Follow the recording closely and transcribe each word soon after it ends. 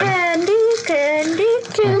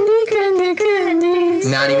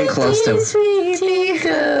Not even close to. It's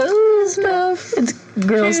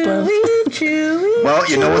girl stuff. Well,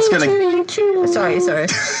 you know what's gonna. Sorry.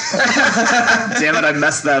 Damn it! I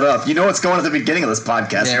messed that up. You know what's going at the beginning of this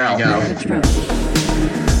podcast. There now. we go.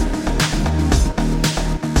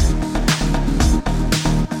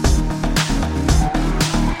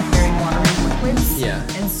 Yeah.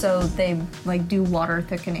 And so they like do water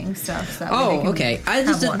thickening stuff. So that way they can Okay.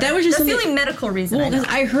 have water. That was just That's the something. only medical reason. Well, I know.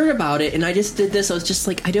 because I heard about it and I just did this. I was just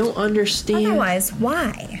like, I don't understand. Otherwise,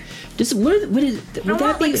 why? Just would I don't that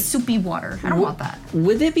want be like soupy water. I don't want that.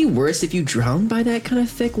 Would it be worse if you drowned by that kind of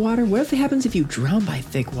thick water? What if it happens if you drown by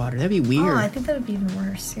thick water? That'd be weird. Oh, I think that would be even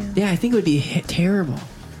worse. Yeah. Yeah, I think it would be terrible.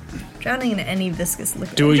 Drowning in any viscous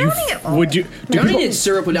liquid. Do you? Drowning at all. Would you? Do Drowning people, in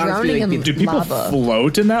syrup would honestly drowning be in like, do people lava.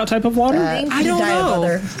 float in that type of water? I don't Die of know.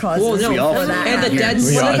 other causes. Well, no, We all for that. and the Yeah. Dead We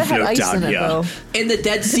Sea, all What if it had float ice down, in it yeah. though? in the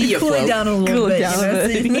Dead Sea, you Cool it float. down a little Cool it bit. down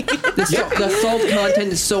you know? a bit. The salt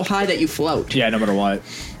content is so high that you float. Yeah, no matter what.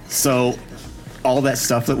 So, all that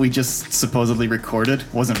stuff that we just supposedly recorded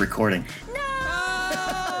wasn't recording.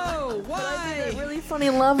 Oh, why? Really funny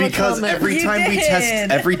lava Because comment. every You time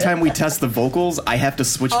we did. test the vocals, I have to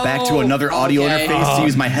switch back to Oh, another audio okay. interface to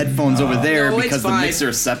use my headphones over there No, it's because the fine. mixer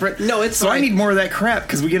is separate. No, it's so I fine. need more of that crap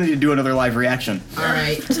because we're gonna need to do another live reaction. All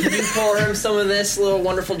right, can you pour him some of this little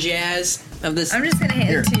wonderful jazz of this? I'm just gonna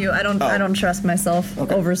hand it to you. I don't trust myself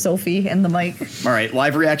over Sophie and the mic. All right,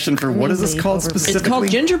 live reaction for what is this called It's It's specifically? called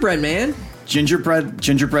gingerbread, man.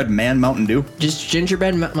 Gingerbread Man Mountain Dew. Just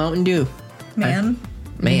gingerbread Mountain Dew. Man.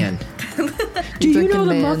 Man. Do you Drinking know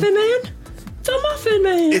the man. Muffin Man? The Muffin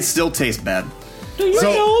Man. It still tastes bad. Do you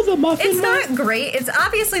so- know the Muffin It's Man? not great. It's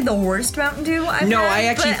obviously the worst Mountain Dew I've No, had, I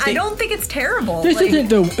actually but I think- don't think it's terrible. This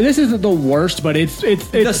isn't the worst, but it's The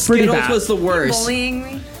pretty Skittles bad. was the worst. bullying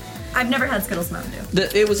me. I've never had Skittles Mountain Dew.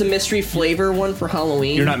 It was a mystery flavor one for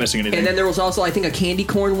Halloween. You're not missing anything. And then there was also, I think, a candy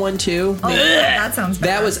corn one too. Oh, that sounds bad.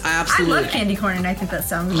 That was absolute- I love candy corn, and I think that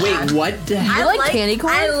sounds Wait, bad. what? The I hell? like candy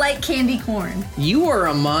corn? I like candy corn. You are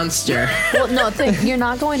a monster. Well, no, you're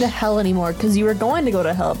not going to hell anymore because you were going to go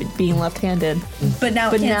to hell being left-handed. But now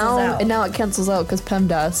But it cancels now out. it cancels out because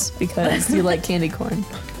PEMDAS because you like candy corn.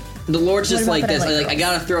 The Lord's just What like about this. that I like I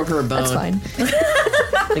gotta throw her a bone. That's fine.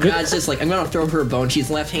 The God's just like, I'm gonna throw her a bone. She's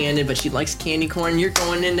left-handed, but she likes candy corn. You're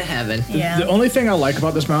going into heaven. Yeah. The only thing I like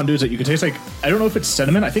about this Mountain Dew is that you can taste like, I don't know if it's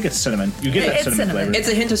cinnamon. I think it's cinnamon. You get that It's cinnamon cinnamon. flavor. It's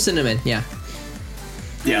a hint of cinnamon. Yeah.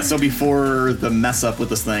 Yeah, so before the mess up with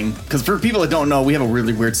this thing, because for people that don't know, we have a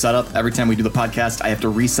really weird setup. Every time we do the podcast, I have to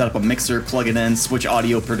reset up a mixer, plug it in, switch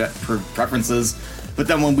audio preferences. But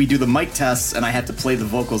then when we do the mic tests and I have to play the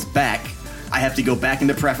vocals back, I have to go back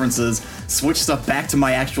into preferences, switch stuff back to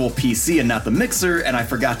my actual PC and not the mixer, and I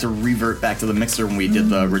forgot to revert back to the mixer when we did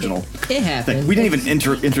the original It thing. happened. We didn't even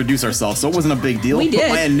introduce ourselves, so it wasn't a big deal. We But did.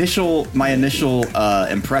 my initial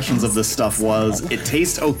impressions of this stuff was it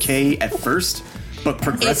tastes okay at first, but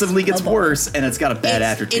progressively gets worse, and it's got a bad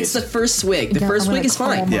aftertaste. It's the first swig. The Yeah, first I'm swig gonna is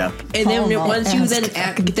fine. call Yeah. And then Call once you ask then if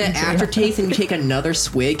I can get that figure it out. aftertaste and you take another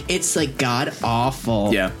swig, it's like god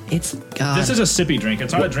awful. Yeah. It's god. This is a sippy drink.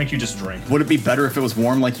 It's not a drink you just drink. Would it be better if it was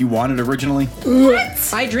warm like you wanted originally?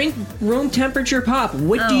 I drink room temperature pop.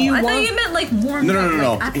 What do you I want? thought you meant like warm.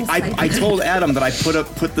 No. Like apple I cider. told Adam that I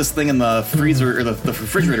put this thing in the freezer or the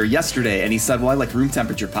refrigerator yesterday, and he said, "Well, I like room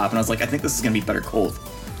temperature pop," and I was like, "I think this is gonna be better cold."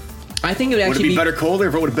 I think it would Would it actually be better cold, or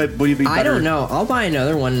if it would it be better? I don't know. I'll buy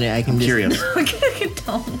another one and I can just. Curious.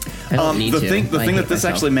 Don't. I don't need the to. thing I that hate this myself.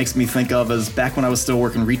 actually makes me think of is back when I was still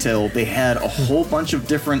working retail, they had a whole bunch of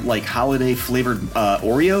different like holiday flavored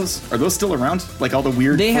Oreos. Are those still around? Like all the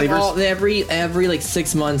weird They have flavors? all every like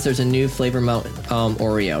 6 months. There's a new flavor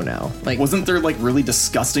Oreo now. Like Wasn't there like really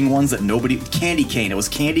disgusting ones that nobody? Candy cane. It was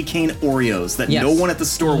candy cane Oreos that Yes. no one at the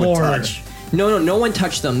store would Horror. touch. no one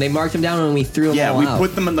touched them. They marked them down and we threw them Yeah, all we out.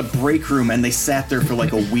 put them in the break room and they sat there for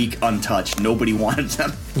like a week untouched. Nobody wanted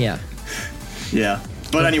them. Yeah. Yeah.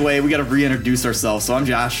 But anyway, we got to reintroduce ourselves. So I'm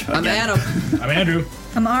Josh. I'm again. Adam. I'm Andrew.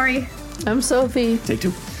 I'm Ari. I'm Sophie. Take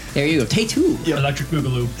two. There you go. Take 2. Electric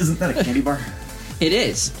Boogaloo. Isn't that a candy bar? It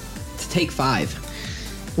is. To take 5.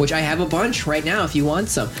 Which I have a bunch right now if you want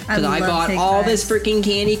some. Because I love bought Take all Fives. this freaking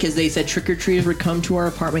candy because they said trick-or-treaters would come to our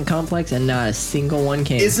apartment complex and not a single one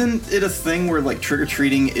came. Isn't it a thing where like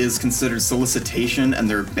trick-or-treating is considered solicitation and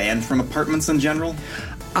they're banned from apartments in general?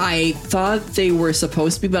 I thought they were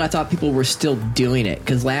supposed to be, but I thought people were still doing it.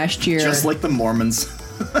 Because last year... Just like the Mormons.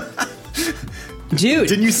 Dude!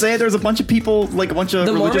 Didn't you say there's a bunch of people, like a bunch of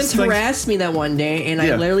The religious Mormons things? harassed me that one day, and I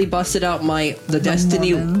Yeah. literally busted out the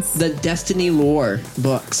Destiny lore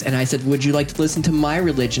books, and I said, "Would you like to listen to my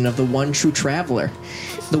religion of the one true traveler,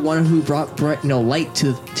 the one who brought light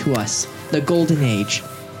to us, the Golden Age?"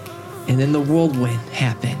 And then the whirlwind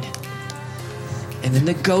happened. And then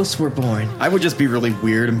the ghosts were born. I would just be really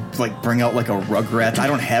weird and like bring out like a Rugrats. I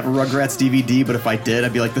don't have a Rugrats DVD, but if I did,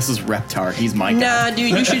 I'd be like, this is Reptar. He's my guy. Nah,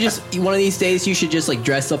 dude, you should just, one of these days, you should just like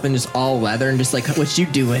dress up in just all leather and just like, what you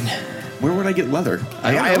doing? Where would I get leather?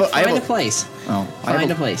 I have a place. Oh,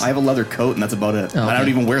 Find a place. I have a leather coat, and that's about it. Oh, I don't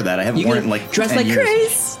okay. even wear that. I haven't You worn it can in like dress 10 like years.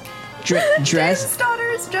 Grace. Dress. James' daughter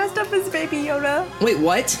is dressed up as Baby Yoda. Wait,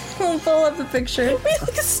 what? We'll pull up the picture.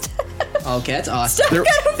 Okay, that's awesome. There-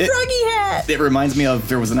 Got a it- froggy hat. It reminds me of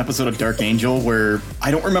there was an episode of Dark Angel where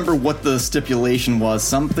I don't remember what the stipulation was.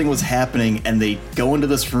 Something was happening, and they go into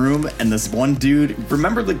this room, and this one dude.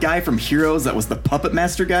 Remember the guy from Heroes that was the puppet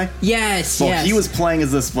master guy? Yes, Well, yes. he was playing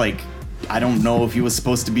as this like. I don't know if he was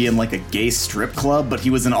supposed to be in like a gay strip club, but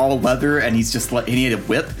he was in all leather and he's just like, and he had a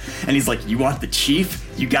whip and he's like, you want the chief?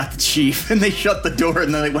 You got the chief. And they shut the door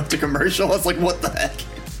and then they went to commercial. I was like, what the heck?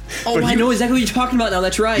 Oh, But I he- know exactly what you're talking about now.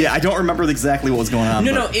 That's right. Yeah, I don't remember exactly what was going on.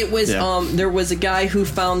 No, but- no, it was yeah. there was a guy who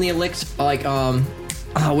found the elixir, like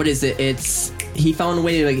what is it? He found a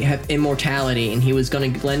way to like have immortality, and he was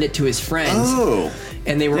going to lend it to his friends. Oh.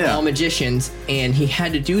 And they were Yeah. all magicians, and he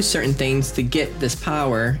had to do certain things to get this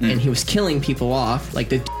power, Hmm. and he was killing people off,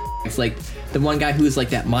 like like the one guy who's like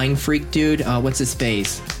that mind freak dude. What's his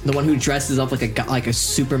face? The one who dresses up like a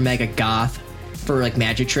super mega goth for like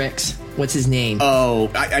magic tricks. What's his name? Oh,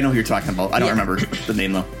 I know who you're talking about. I don't Yeah. remember the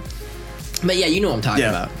name though. But yeah, you know what I'm talking Yeah.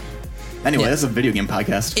 about. Anyway, Yeah. that's a video game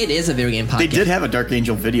podcast. It is a video game podcast. They did have a Dark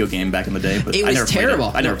Angel video game back in the day, but It I was never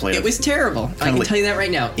terrible. Played it. I never played it. It was terrible. I can like- tell you that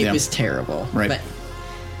right now. It Yeah. was terrible. Right.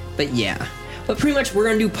 But yeah. But pretty much we're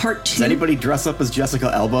gonna do part 2. Does anybody dress up as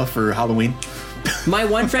Jessica Alba for Halloween? My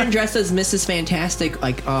one friend dressed as Mrs. Fantastic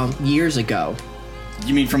like years ago.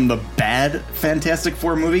 You mean from the bad Fantastic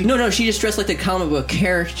Four movie? No, she just dressed like the comic book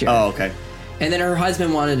character. Oh, okay. And then her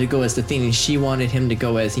husband wanted to go as the Thing, and she wanted him to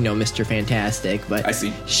go as, Mr. Fantastic. But I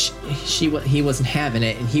see. He wasn't having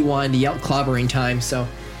it, and he wanted to yell clobbering time. So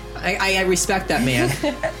I respect that man.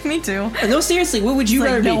 Me too. No, seriously, what would you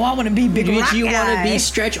rather be? No, I want to be Big Would Rock you want to guy. be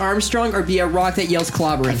Stretch Armstrong or be a rock that yells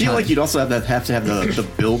clobbering I feel time? like you'd also have to have the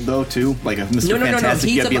build though too, like a Mr. No. Fantastic.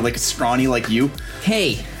 He's You gotta be about- like scrawny like you.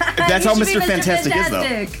 Hey, That's how Mr. Fantastic is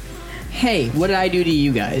though. hey, what did I do to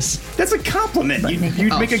you guys? That's a compliment.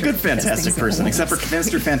 You'd Oh, make a sure. good Fantastic person, except for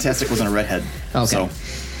Mr. Fantastic wasn't a redhead. Okay. So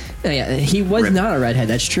Yeah, he was Rip. not a redhead.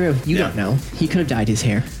 That's true. You Yeah. don't know. He could have dyed his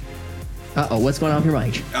hair. What's going on with your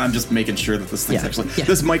mic? I'm just making sure that this thing's Yeah. actually. Yeah.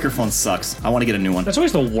 This microphone sucks. I want to get a new one. That's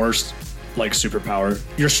always the worst, like, superpower.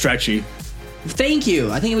 You're stretchy. Thank you.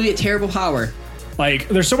 I think it would be a terrible power. Like,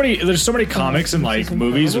 there's so many comics and like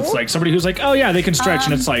movies with like somebody who's like, oh yeah, they can stretch,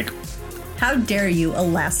 and it's like, How dare you,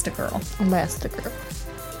 Elastigirl? Elastigirl.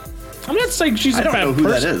 I'm not saying she's I a don't bad know who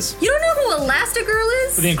person. that is. You don't know who Elastigirl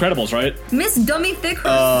is? The Incredibles, right? Miss Dummy Thick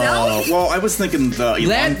Oh, herself? well, I was thinking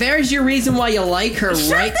the There's your reason why you like her,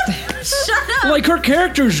 right? Shut up! Like, her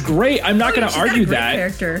character's great. I'm not going She's to got a argue great that.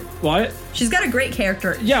 Character. What? She's got a great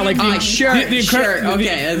character. Yeah, like Sure. Okay,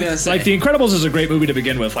 I was gonna say. Like, The Incredibles is a great movie to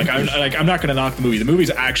begin with. Like, I'm not going to knock the movie. The movie's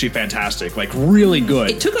actually fantastic. Like, really good.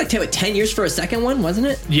 It took like 10 years for a second one, wasn't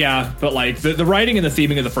it? Yeah, but like the writing and the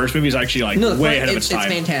theming of the first movie is actually like No, the way first- ahead of its it's time.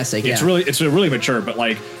 fantastic, It's yeah. really mature. But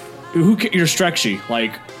like, you're stretchy.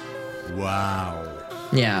 Like,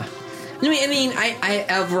 Yeah. I mean, I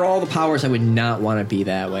over all the powers, I would not want to be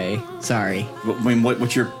that way. Sorry. I mean,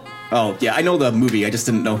 what's your? Oh, yeah, I know the movie. I just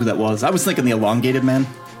didn't know who that was. I was thinking the Elongated Man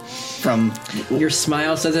from. Your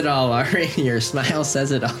smile says it all, Ari. Your smile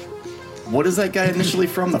says it all. What is that guy initially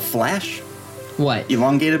from? The Flash? What?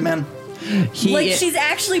 Elongated Man? She's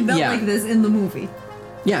actually built Yeah. like this in the movie.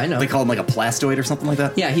 Yeah, I know. They call him like a plastoid or something like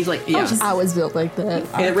that? Yeah, he's like, yeah. I was built like that.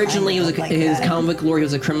 And originally, he was like his that. comic book lore. He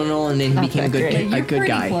was a criminal, and then he became a great. good, You're a good pretty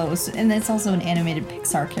guy. close, and it's also an animated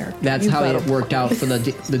Pixar character. That's You how got it it. worked out for the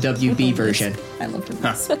WB version. I loved it.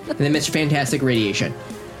 And then Mr. Fantastic Radiation.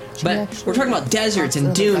 But actually we're talking about deserts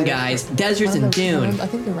and Dune, guys. Deserts and Dune. I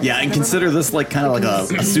think they're right. Yeah, and consider this like kind of like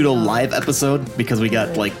a pseudo live episode because we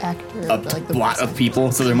got like a lot of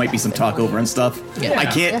people, so there might be some talk over and stuff. Yeah. I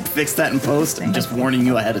can't fix that in post. I'm just warning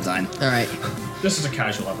you ahead of time. All right. this is a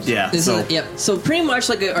casual episode. Yeah. This So is, yep. So pretty much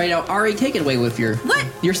like right now, Ari, take it away with your What?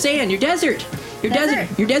 Your sand, your desert,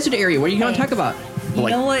 Desert. your desert area. What are you going to Hey. talk about? You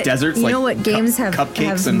like know what? deserts, You like know what games have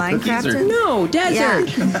cupcakes and Minecraft cookies, or- in? No, desert.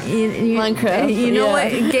 Minecraft, You know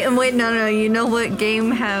yeah. what? Wait, no. You know what game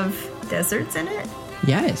have deserts in it?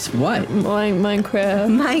 Yes. What? Minecraft.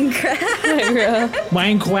 Minecraft.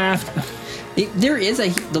 Minecraft. There is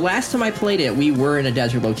the last time I played it, we were in a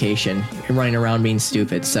desert location and running around being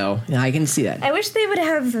stupid. So yeah, I can see that. I wish they would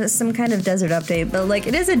have some kind of desert update, but like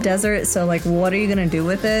it is a desert, so like what are you gonna do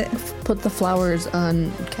with it? Put the flowers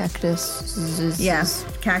on cactus. Yeah,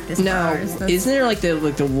 cactus Now, flowers. That's- isn't there like the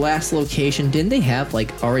last location? Didn't they have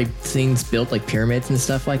like already things built like pyramids and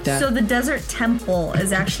stuff like that? So the desert temple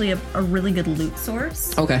is actually a really good loot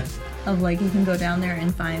source Okay. of like you can go down there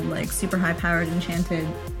and find like super high powered enchanted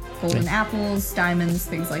golden apples, diamonds,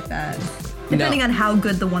 things like that. Depending on how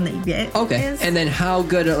good the one that you get Okay. is. And then how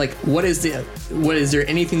good? Like, what is there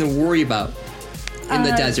anything to worry about in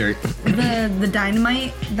the desert? the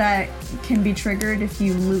dynamite that can be triggered if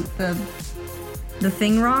you loot the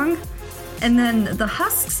thing wrong. And then the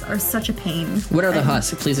husks are such a pain. What are the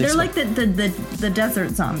husks? Please They're explain. like the desert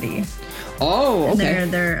zombie. Oh, okay.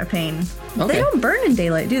 They're a pain. Okay. They don't burn in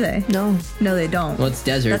daylight, do they? No. No, they don't. Well, it's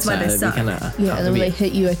desert. That's why they so it'd be suck. kinda, Yeah, and then when they it'd be-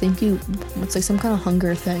 hit you, I think it's like some kind of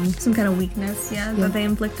hunger thing. Some kind of weakness, yeah, that they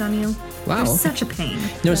inflict on you. Wow. They're such a pain.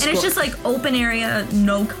 No, and it's just like open area,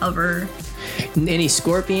 no cover. Any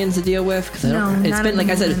scorpions to deal with? Because No, it's not been at like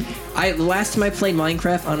the I said. moment. The last time I played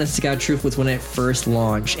Minecraft, honest to God, truth was when it first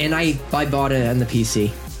launched, and I bought it on the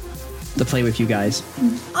PC to play with you guys.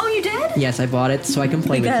 Oh, you did? Yes, I bought it so I can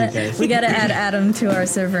play with you guys. We gotta add Adam to our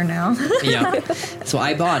server now. Yeah. So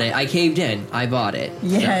I bought it. I caved in. I bought it.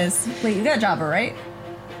 Yes. Wait, you got Java, right?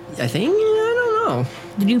 I think I don't know.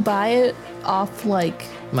 Did you buy it off like?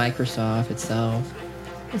 Microsoft itself.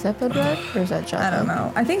 Is that Bedrock or is that Java? I don't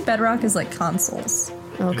know. I think Bedrock is like consoles.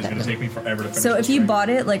 It's Okay. gonna take me forever to finish. So this if you thing. bought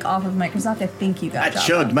it like off of Microsoft, I think you got I Java.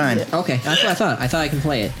 chugged mine. Okay, that's what I thought. I thought I can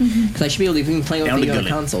play it because I should be able to even play with Down to the gully.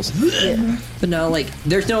 consoles. But no, like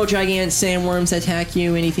there's no giant sandworms that attack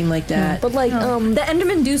you, anything like that. But like The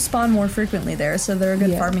Endermen do spawn more frequently there, so they're a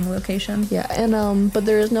good Yeah. farming location. yeah, and but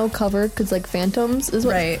there is no cover because like phantoms is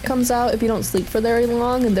what Right. comes out if you don't sleep for very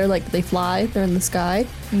long, and they fly, they're in the sky.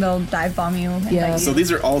 And they'll dive bomb you. And Yeah. bite you. So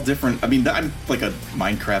these are all different. I mean, I'm like a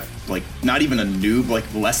Minecraft, like not even a noob, like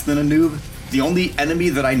less than a noob. The only enemy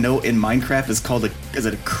that I know in Minecraft is called is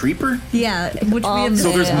it a creeper? yeah, which we have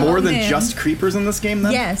So there's Yeah. more than man. just creepers in this game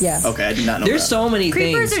then? Yes. Yeah. Okay, I did not know There's that. so many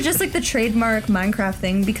Creepers things. are just like the trademark Minecraft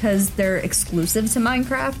thing because they're exclusive to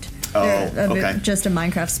Minecraft. Oh, They're okay. just a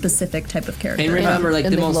Minecraft specific type of character. And remember, like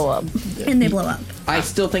and the they most. blow up. And they blow up. I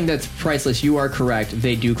still think that's priceless. You are correct.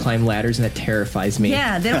 They do climb ladders, and that terrifies me.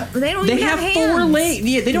 Yeah, they don't They even have have four hands. legs.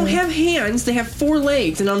 Yeah, they don't have hands. They have 4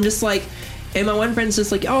 legs, and I'm just like. And my one friend's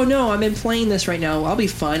just like, oh no, I've been playing this right now. I'll be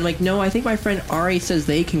fine. I'm like, no, I think my friend Ari says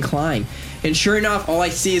they can climb. And sure enough, all I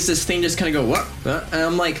see is this thing just kind of go, what? And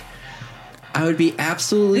I'm like, I would be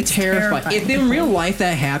absolutely It's terrified. terrifying. If in real life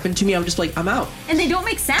that happened to me, I'm just like, I'm out. And they don't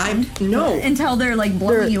make sound. No. Until they're like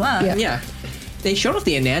blowing They're- you up. yeah. Yeah. They showed off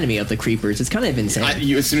the anatomy of the creepers. It's kind of insane.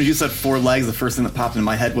 As soon as you said 4 legs, the first thing that popped into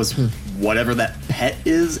my head was whatever that pet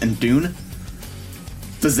is in Dune.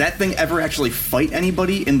 Does that thing ever actually fight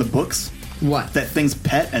anybody in the books? What? That thing's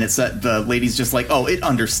pet, and it's that the lady's just like, oh, it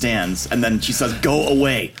understands, and then she says, go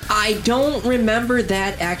away. I don't remember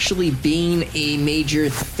that actually being a major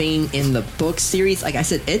thing in the book series. Like I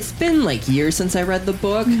said, it's been like years since I read the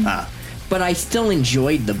book, but I still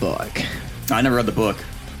enjoyed the book. I never read the book.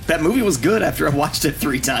 That movie was good after I watched it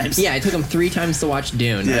 3 times. Yeah, it took them 3 times to watch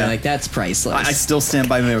Dune. Yeah. Like that's priceless. I still stand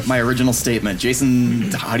by my original statement.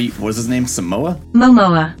 Jason, what is his name? Samoa?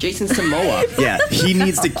 Momoa. Jason Samoa. Yeah,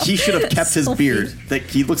 he should have kept his beard. That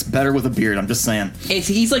he looks better with a beard, I'm just saying.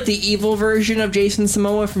 He's like the evil version of Jason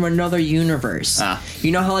Samoa from another universe.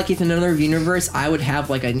 You know how like in another universe I would have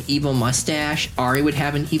like an evil mustache, Ari would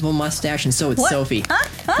have an evil mustache, and so would What? Sophie.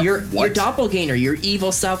 Your doppelganger, your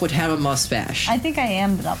evil self would have a mustache. I think I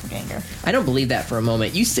am the doppelganger. I don't believe that for a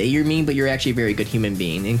moment. You say you're mean, but you're actually a very good human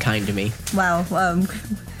being and kind to me. Wow.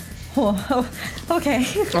 Okay.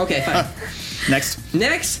 Okay, fine. Next.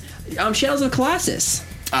 Next, Shadows of Colossus.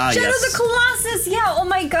 Shadows Yes. of Colossus. Yeah. Oh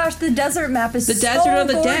my gosh, the desert map is The so Desert of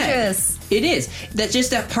the gorgeous. Dead. It is. That's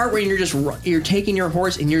just that part where you're taking your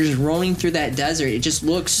horse and you're just roaming through that desert. It just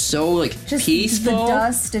looks so like Just peaceful. the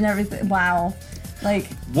dust and everything. Wow. Like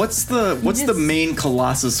What's the just- main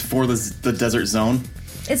Colossus for the desert zone?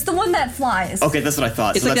 it's the one that flies. Okay, that's what I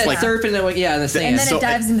thought. It's so like that's that surfing that yeah, the sand. And then So it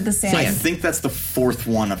dives into the sand. I Sand. think that's the 4th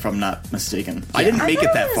one, if I'm not mistaken. I didn't make I it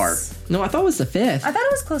thought that far. was- No, I thought it was the 5th. I thought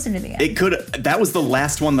it was closer to the end. It could. That was the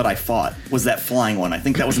last one that I fought. Was that flying one? I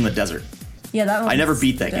think that was in the desert. Yeah, that one. I never was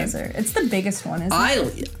beat that the game. desert. It's the biggest one, isn't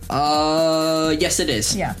it? Yes, it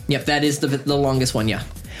is. Yeah. Yep, that is the longest one. Yeah,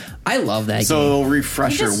 I love that game. So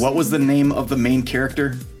refresher. You just- What was the name of the main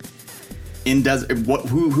character? in desert.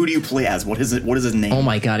 Who do you play as? What is it? What is his name? Oh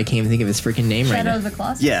my god, I can't even think of his freaking name right Shadow now. of the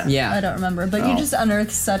Colossus? Yeah. Yeah. I don't remember, but you just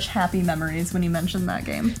unearthed such happy memories when you mentioned that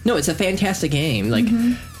game. No, it's a fantastic game. Like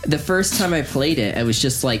the first time I played it, I was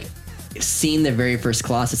just like seeing the very first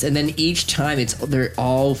Colossus, and then each time they're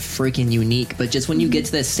all freaking unique. But just when you get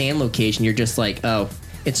to that sand location, you're just like, oh,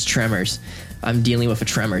 it's Tremors. I'm dealing with a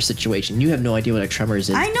Tremors situation. You have no idea what a Tremors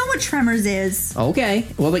is. I know what Tremors is. Okay.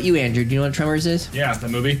 What about you, Andrew? Do you know what Tremors is? Yeah, the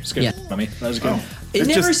movie. Scared Yeah. the shit out of me. That was good. It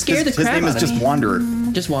never scared the his crap name is out of just me. Wanderer.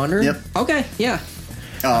 Just Wanderer? Yep. Okay, yeah.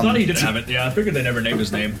 I thought he didn't have it. Yeah, I figured they never named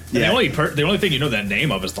his name. And Yeah. the only thing you know that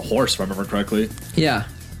name of is the horse, if I remember correctly. Yeah.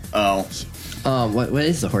 Oh, What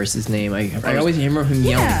is the horse's name? I always remember him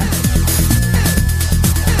yelling. Yeah.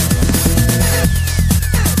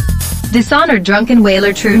 Dishonored Drunken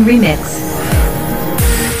Whaler Troon Remix.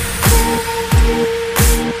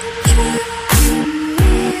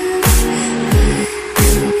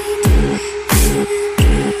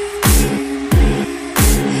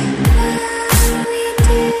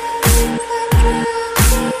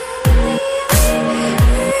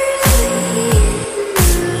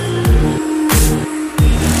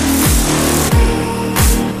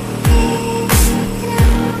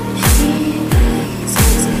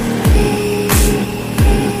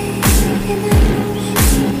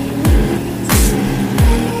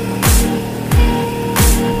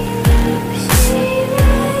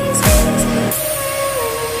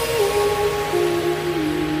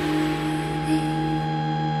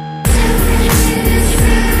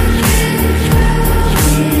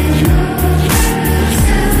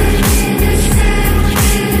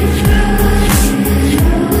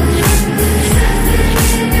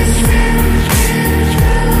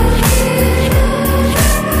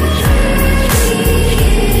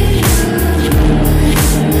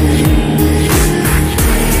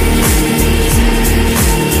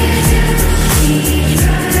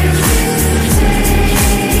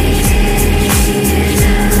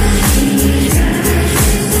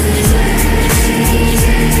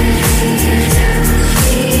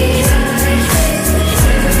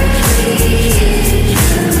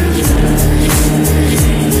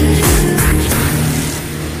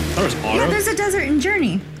 Yeah, there's a desert in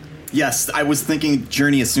Journey. yes. I was thinking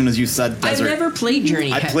Journey as soon as you said I've desert. never played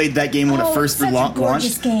Journey. I played that game when it first such a launched.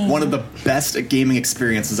 gorgeous game. One of the best gaming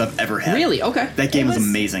experiences I've ever had. Really? Okay. That game It was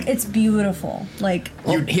amazing. It's beautiful. Like,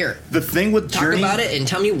 Well, here, The thing with talk Journey, about it and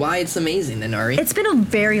tell me why it's amazing then, Ari. it's been a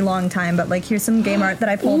very long time, but like, here's some game art that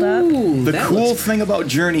I pulled up. Ooh, the that cool looks- thing about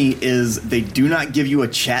Journey is they do not give you a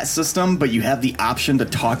chat system, but you have the option to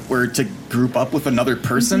talk or to group up with another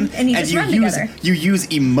person, And you just run use together. you use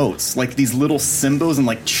emotes like these little symbols and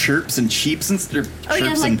like chirps and cheeps and Oh, yeah,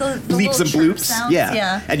 chirps like and the bleeps little and chirp bloops. sounds, Yeah.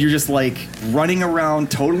 yeah. And you're just like running around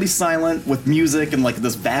totally silent with music and like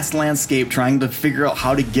this vast landscape, trying to figure out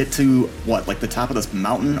how to get to what, like the top of this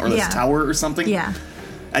mountain or this Yeah. tower or something. Yeah.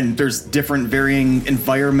 And there's different varying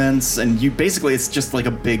environments, and you basically it's just like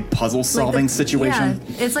a big puzzle solving situation.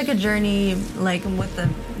 Yeah, it's like a journey, like with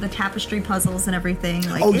the tapestry puzzles and everything.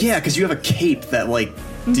 Like, Oh it's- yeah, because you have a cape that like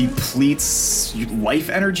depletes life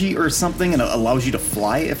energy or something, and it allows you to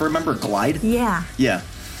fly. If I remember, glide. Yeah. Yeah,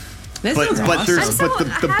 That but sounds but awesome. there's I'm so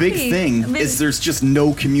but the big happy. thing I mean- is there's just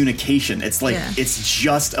no communication. It's like Yeah. it's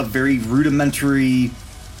just a very rudimentary.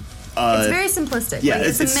 It's very simplistic. Yeah, like,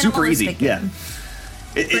 it's a super easy. minimalistic Yeah. game.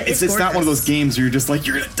 It's it's not one of those gorgeous. games where you're just like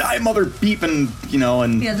you're gonna die, mother beep, and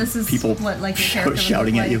and Yeah, this is people what, like, your character would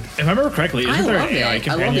shouting look at you. like. If I remember correctly, I isn't there love an AI it. I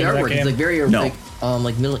companion love the in that artwork. It's game? like very No.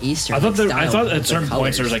 like Middle Eastern. I thought like, I style thought with at the certain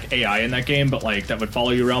points there was colors. like AI in that game, but like that would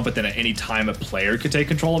follow you around. But then at any time a player could take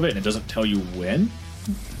control of it, and it doesn't tell you when.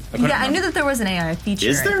 couldn't Yeah, I remember. knew that there was an AI feature.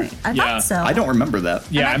 Is there? I, think. I Yeah. thought so. I don't remember that.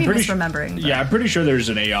 Yeah, might I'm be pretty misremembering, but- Yeah, I'm pretty sure there's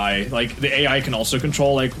an AI. Like the AI can also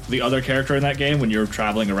control like the other character in that game when you're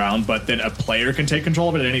traveling around, but then a player can take control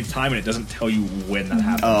of it at any time, and it doesn't tell you when that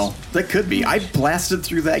happens. Oh, that could be. I blasted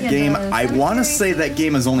through that Yeah, game. the I want to cemetery say that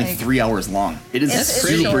game is only like- 3 hours long. It is It's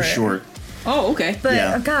super short. short. Oh, okay. But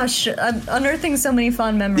Yeah. gosh, I'm unearthing so many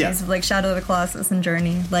fond memories Yeah. of like Shadow of the Colossus and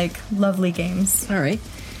Journey, like lovely games. All right.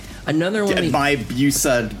 Another one. You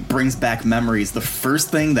said brings back memories. The first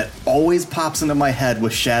thing that always pops into my head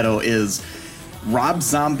with Shadow is Rob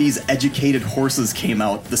Zombie's Educated Horses came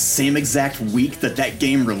out the same exact week that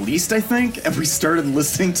game released, I think, and we started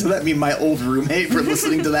listening to that. Me and my old roommate were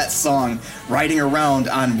listening to that song, riding around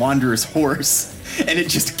on Wanderer's horse, and it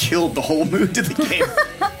just killed the whole mood to the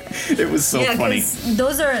game. It was so funny. 'cause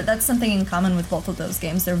that's something in common with both of those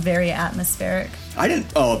games. They're very atmospheric. I didn't.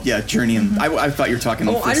 Oh yeah, Journey and I thought you were talking.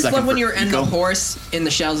 Oh, for a I just second love when for you're in Eco. the horse in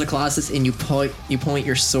the Shadows of Colossus and you point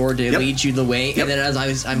your sword to Yep. lead you the way, Yep. and then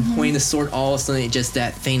as I'm pointing the sword, all of a sudden it just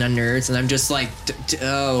that thing on nerds, and I'm just like,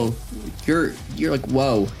 oh, you're like,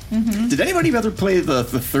 whoa. Did anybody ever play the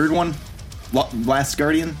third one, Last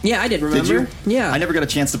Guardian? Yeah, I did. Remember? Did you? Yeah, I never got a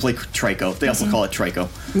chance to play Trico. They also call it Trico.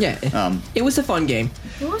 Yeah, it was a fun game.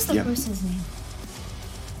 What was the Yeah. horse's name?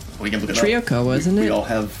 We can look it up. Trico, wasn't We it? all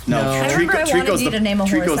have no. No. I remember I wanted you to name a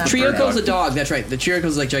horse Trico's the after bird Trioco's dog. a dog. That's right. The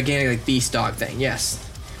Trioco's like gigantic, like beast dog thing. Yes.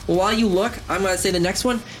 Well, while you look, I'm gonna say the next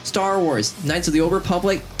one: Star Wars: Knights of the Old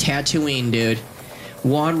Republic, Tatooine, dude.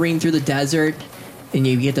 Wandering through the desert, and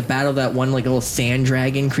you get to battle that one like little sand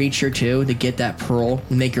dragon creature too to get that pearl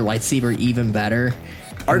and make your lightsaber even better.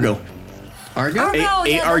 Argo. Argo? Argo,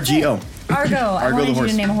 yeah, ARGO. Argo. I Argo the wanted you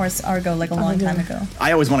horse. to name a horse Argo like a long time ago.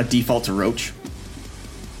 I always want to default to Roach.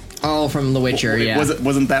 Oh, from The Witcher. Yeah.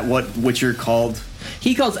 Wasn't that what Witcher called?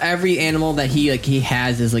 He calls every animal that he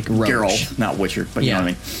has as like roach. Geralt, not Witcher, but Yeah. you know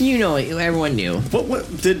what I mean. You know, everyone knew.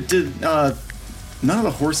 What did none of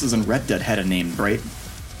the horses in Red Dead had a name, right?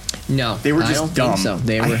 No, They were I just don't dumb. Think so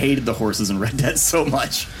they were. I hated the horses in Red Dead so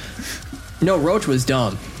much. No, Roach was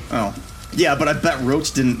dumb. Oh. Yeah, but I bet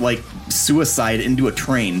Roach didn't like suicide into a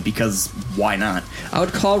train because why not? I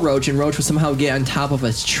would call Roach, and Roach would somehow get on top of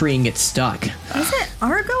a tree and get stuck. Is it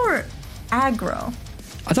Argo or Aggro?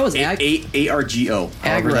 I thought it was ARGO,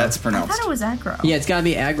 however Aggro. that's I pronounced. thought it was Aggro. Yeah, it's gotta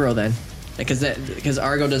be aggro then, because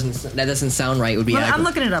Argo doesn't sound right. It would be Look, aggro. I'm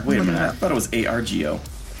looking it up. Wait a I'm looking minute, I it up. thought it was ARGO.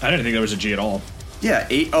 I didn't think there was a G at all. Yeah,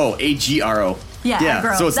 AGRO. Yeah,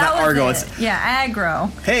 Aggro. So it's That not was Argo. it. It's Yeah,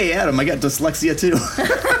 Aggro. hey Adam, I got dyslexia too.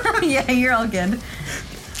 Yeah, you're all good.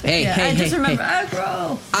 Hey, Yeah, hey, I hey, just remember hey.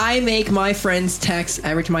 Aggro. I make my friends text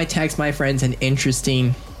every time I text my friends an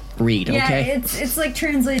interesting read. Yeah, Okay. it's like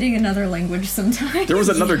translating another language sometimes. There was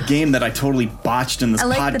another game that I totally botched in this I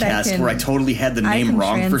like that I podcast can- where I totally had the I name can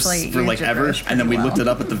wrong translate for your like ever, gibberish and then we pretty looked well.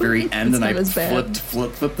 it up at the very end, and I not as bad.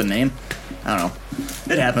 flipped the name. I don't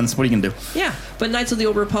know. It happens. What are you gonna do? Yeah, but Knights of the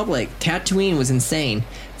Old Republic, Tatooine was insane.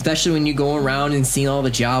 Especially when you go around and see all the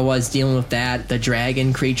Jawas dealing with that, the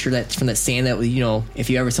dragon creature that's from that sand that, you know, if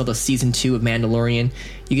you ever saw the season 2 of Mandalorian,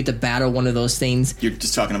 you get to battle one of those things. You're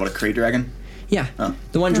just talking about a Krayt dragon? Yeah, Oh.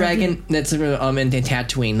 the one dragon that's in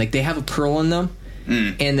Tatooine, like they have a pearl in them,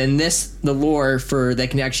 and then the lore for that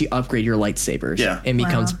can actually upgrade your lightsabers. Yeah. and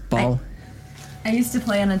becomes Wow. ball. I used to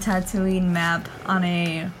play on a Tatooine map on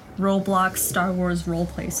a Roblox Star Wars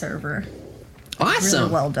roleplay server. Awesome.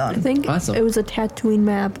 Really well done. I think Awesome. it was a Tatooine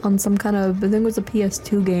map on some kind of, I think it was a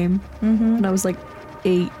PS2 game. And I was like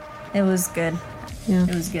 8. It was good. Yeah.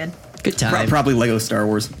 It was good. Good time. Probably Lego Star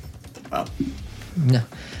Wars. Wow. No,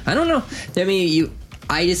 I don't know. I mean,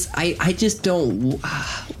 I just don't.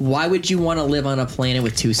 Why would you want to live on a planet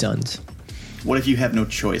with two suns? What if you have no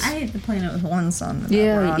choice? I hate the planet with one sun. that we're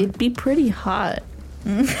Yeah, on. it'd be pretty hot.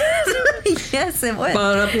 Yes, it would.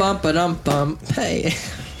 Bum. Hey.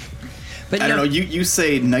 But I don't know. you You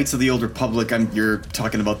say Knights of the Old Republic. You're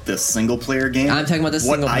talking about this single player game. I'm talking about this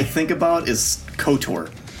What single I player. think about is KOTOR,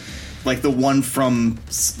 like the one from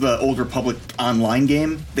the Old Republic online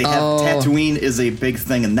game. They have Oh. Tatooine is a big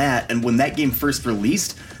thing in that, and when that game first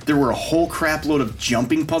released, there were a whole crap load of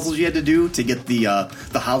jumping puzzles you had to do to get the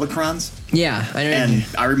holocrons. Yeah, I know. And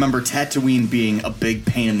I remember Tatooine being a big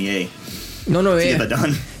pain in the A no, to yeah. get that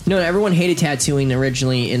done. No, everyone hated Tatooine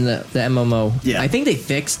originally in the MMO. Yeah. I think they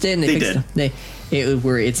fixed it. And They fixed did.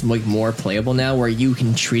 Where it's like more playable now, where you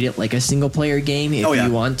can treat it like a single player game if Oh, yeah.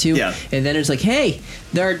 you want to. Yeah. And then it's like, hey,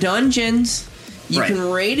 there are dungeons. You Right. can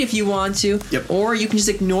raid if you want to, Yep. or you can just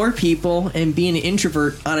ignore people and be an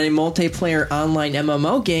introvert on a multiplayer online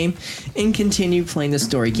MMO game and continue playing the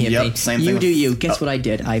story campaign. same you thing do with- you. Guess what I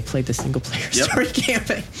did? I played the single player Yep. story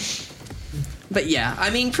campaign. But yeah, I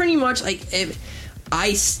mean, pretty much like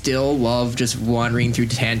I still love just wandering through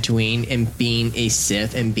Tatooine and being a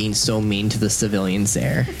Sith and being so mean to the civilians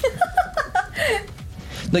there.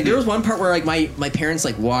 Like there was one part where like my parents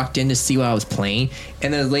like walked in to see what I was playing,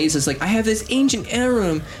 and then the lady's just like, "I have this ancient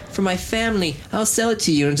heirloom from my family. I'll sell it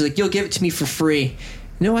to you." And it's like, "You'll give it to me for free."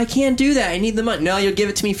 No, I can't do that. I need the money. No, you'll give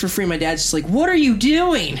it to me for free. My dad's just like, "What are you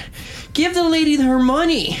doing? Give the lady her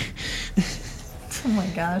money." Oh my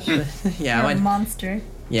gosh. Yeah, You're my- a monster.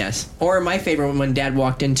 Yes. Or my favorite one when Dad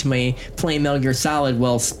walked into my playing Metal Gear Solid,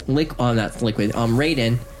 not Liquid,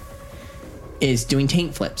 Raiden, is doing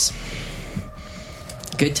taint flips.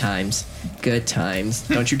 Good times. Good times.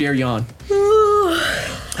 Don't you dare yawn.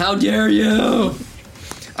 How dare you?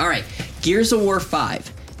 Alright, Gears of War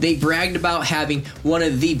 5. They bragged about having one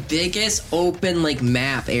of the biggest open like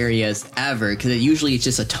map areas ever, because usually it's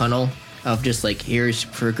just a tunnel of just like, here's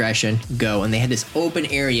progression, go. And they had this open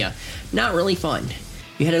area. Not really fun.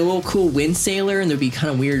 You had a little cool wind sailor, and there'd be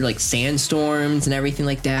kind of weird like sandstorms and everything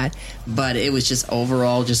like that. But it was just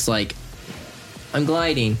overall just like, I'm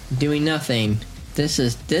gliding, doing nothing. This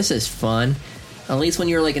is fun. At least when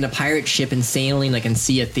you're like in a pirate ship and sailing like in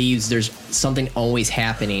Sea of Thieves, there's something always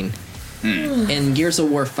happening. And Gears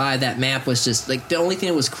of War 5, that map was just like, the only thing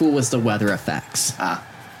that was cool was the weather effects. Ah.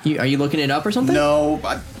 Are you looking it up or something? No,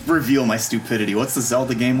 I reveal my stupidity. What's the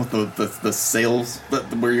Zelda game with the sails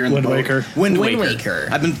where you're in Wind the boat? Waker. Wind Wind Waker. Waker.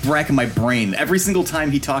 I've been racking my brain every single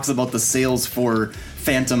time he talks about the sails for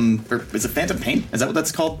Phantom. Or is it Phantom Pain? Is that what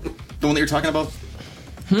that's called? The one that you're talking about?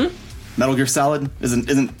 Metal Gear Solid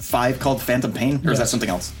isn't 5 called Phantom Pain, or is that something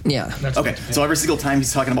else? Yeah. Okay, so every single time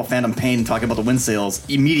he's talking about Phantom Pain, talking about the wind sails,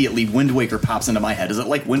 immediately Wind Waker pops into my head. Is it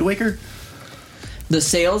like Wind Waker? The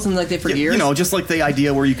sails and like they for Yeah, Gears? you know, just like the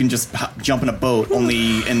idea where you can just jump in a boat.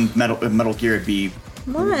 Only in Metal Gear it'd be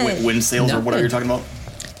wind sails or whatever you're talking about.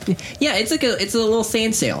 Yeah, it's a little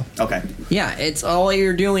sand sail. Okay, Yeah, it's all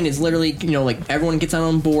you're doing is literally, like everyone gets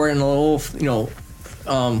on board and a little,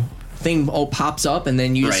 thing pops up and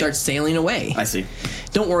then you just Right. start sailing away. I see.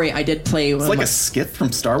 Don't worry, I did play. It's like a skiff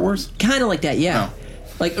from Star Wars. kind of like that, yeah. Oh.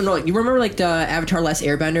 Like, no, you remember like the Avatar Last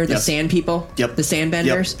Airbender, the Yes. sand people? Yep. The sand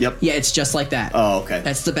benders? Yep. Yeah, it's just like that. Oh, okay.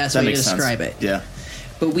 That's the best That way to makes sense. describe it. Yeah.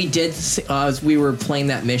 But we did, as we were playing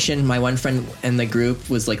that mission, my one friend in the group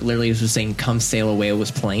was like literally just saying, "Come sail away," was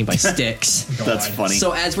playing by Styx. That's funny.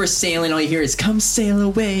 So as we're sailing, all you hear is "Come sail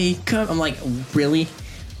away." Come. I'm like, really,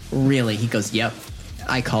 really? He goes, "Yep."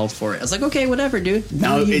 I called for it. I was like, "Okay, whatever, dude."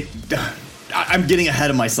 Now I'm getting ahead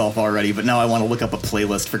of myself already, but now I want to look up a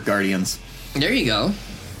playlist for Guardians. There you go.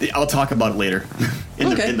 I'll talk about it later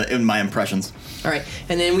Okay. in my impressions. All right,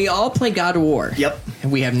 and then we all play God of War. Yep.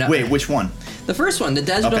 And we have not. Wait, which one? The first one, the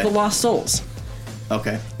Desert of Okay. the Lost Souls,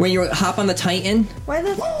 Okay. where you hop on the Titan. Why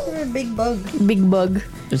the a big bug? Big bug.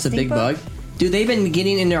 There's a Stink big bug? bug. Dude, they've been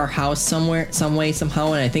getting into our house some way,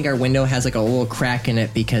 somehow, and I think our window has like a little crack in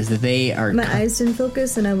it because they are. My eyes didn't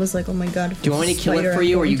focus, and I was like, "Oh my god!" Do you want me to kill it for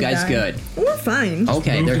you, or are you guys good? We're fine.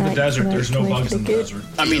 Okay, Move to there. the desert. There's no Can I bugs in the take it? desert.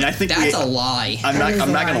 I mean, I think That's a lie. I'm That is not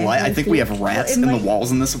a gonna lie. lie. I think we have rats It in the might-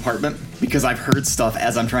 walls in this apartment because I've heard stuff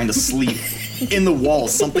as I'm trying to sleep in the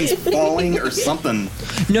walls. Something's falling or something.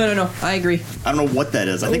 No. I agree. I don't know what that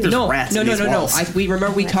is. I think there's No, rats no, in no, these no, no. walls. We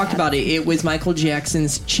remember we talked about it. It was Michael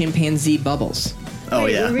Jackson's chimpanzee bubbles. Oh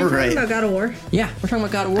Wait, yeah, were we we're talking right. about God of War? Yeah, we're talking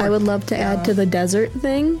about God of War. I would love to add to the desert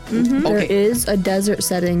thing. There Okay. is a desert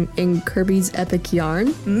setting in Kirby's Epic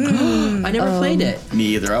Yarn. I never played it. Me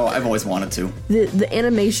either. Oh, I've always wanted to. The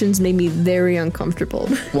animations made me very uncomfortable.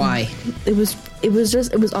 Why? It was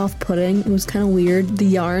off-putting. It was kind of weird. The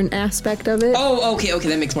yarn aspect of it. Oh, okay.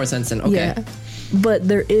 That makes more sense then. Okay. Yeah, but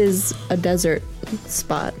there is a desert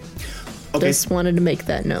spot. Okay, Just wanted to make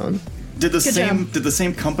that known. did the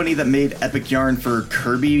same company that made Epic Yarn for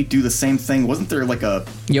Kirby do the same thing? Wasn't there like a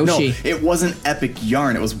Yoshi. No, it wasn't Epic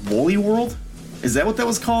Yarn. It was Woolly World. Is that what that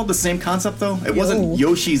was called? The same concept though. It wasn't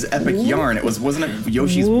Yoshi's Epic Yarn. Wasn't it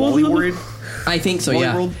Yoshi's Woolly World? I think so, Wally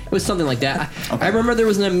yeah. World? It was something like that. Okay. I remember there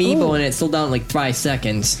was an amiibo and it sold out in like 5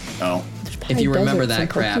 seconds. Oh, If you remember Deserts that in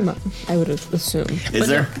crap. Pokemon, I would assume. is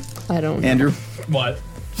there? I don't know. Andrew, What?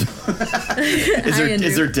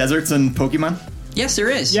 is there deserts in Pokemon? Yes, there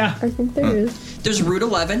is. Yeah. I think there is. There's Route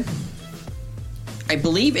 11. I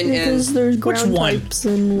believe in Because there's ground one? types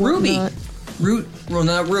and Ruby.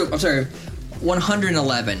 whatnot. I'm sorry.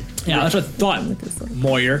 111. Yeah, that's what I thought.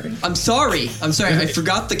 Moyer. I'm sorry. I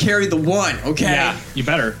forgot to carry the 1, okay? Yeah, you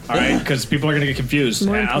better. All right, because people are going to get confused.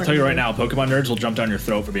 More And I'll tell you right important. now, Pokemon nerds will jump down your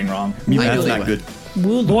throat for being wrong. Me, I that's know not they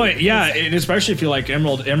good. Boy, yeah, and especially if you like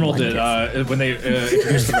Emerald. Emerald did when they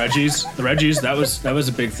introduced the Reggies. The Reggies, that was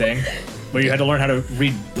a big thing, where you had to learn how to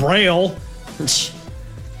read Braille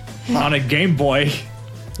on a Game Boy.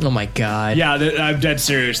 Oh my god. Yeah, I'm dead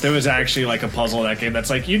serious. There was actually like a puzzle in that game that's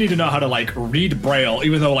like you need to know how to like read Braille,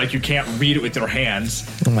 even though like you can't read it with your hands.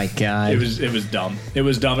 Oh my god. It was dumb. It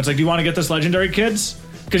was dumb. It's like, do you want to get this legendary, kids?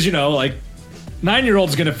 Because like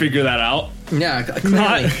 9-year-old's gonna figure that out. Yeah, clearly.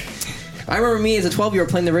 Not. I remember me as a 12-year-old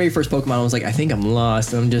playing the very first Pokemon. I was like, I think I'm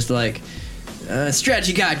lost. And I'm just like,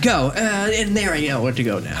 strategy guide, go. And there I know where to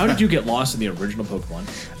go now. How did you get lost in the original Pokemon?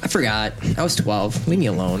 I forgot. I was 12. Leave me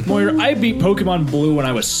alone. Moyer, I beat Pokemon Blue when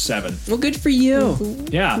I was 7. Well, good for you.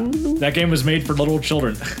 Yeah, that game was made for little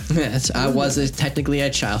children. Yes, I was technically a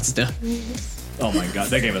child still. Oh my god,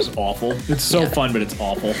 that game is awful. It's so fun, but it's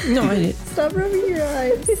awful. No, I did. Stop rubbing your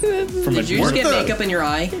eyes. From Did you just get makeup in your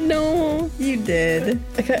eye? No. You did.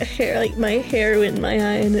 I got hair, like my hair went in my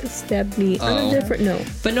eye and it stabbed me on a different note.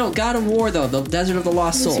 But no, God of War though, the Desert of the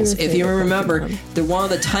Lost What is Souls. your If you favorite remember, Pokemon? one of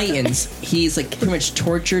the Titans, he's like pretty much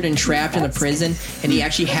tortured and trapped in a prison, and he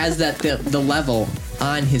actually has the level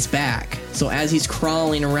on his back. So as he's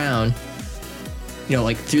crawling around, you know,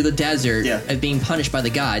 like through the desert, as being punished by the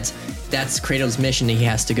gods, that's Kratos' mission that he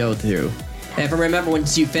has to go through. And if I remember,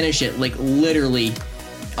 once you finish it, like literally,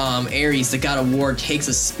 Ares, the God of War, takes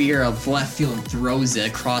a spear of left field and throws it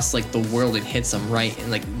across like the world and hits him right in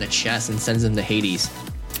like the chest and sends him to Hades.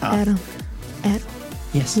 Adam.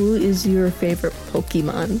 Yes. Who is your favorite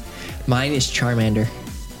Pokemon? Mine is Charmander.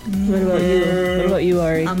 What about you? What about you,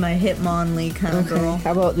 Ari? I'm a Hitmonlee kind of girl.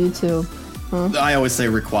 How about you two? I always say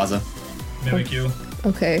Rayquaza. Mimikyu.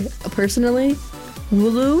 Okay, personally,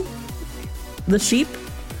 Wooloo, the sheep,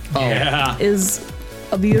 Yeah. is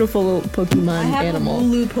a beautiful Pokemon I have animal. a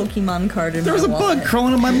Wooloo Pokemon card in There was my a wallet. bug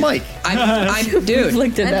crawling in my mic. Dude,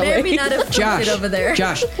 Flicked it I that may or way. may not have Josh, it over there.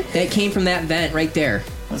 Josh, that came from that vent right there.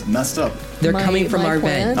 That's messed up. They're My- coming from my our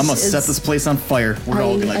plan- vent. I'm gonna Is- set this place on fire. We're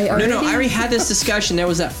all gonna. I No, already- I already had this discussion. There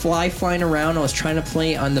was that fly flying around. I was trying to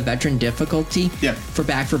play on the veteran difficulty Yeah. for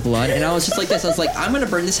Back 4 Blood, and I was just like this. I was like, I'm gonna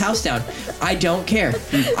burn this house down. I don't care.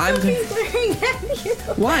 I'm.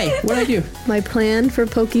 Why? What'd I do? My plan for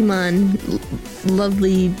Pokemon,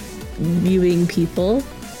 lovely viewing people,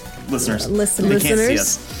 Listeners, Listeners. you can't see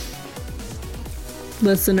us.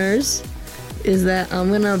 listeners, is that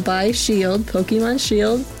I'm gonna buy Shield, Pokemon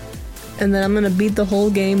Shield, and then I'm gonna beat the whole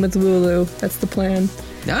game with Wooloo. That's the plan.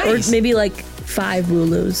 Nice. Or maybe like 5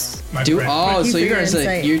 Wooloos. So you you're for gonna your say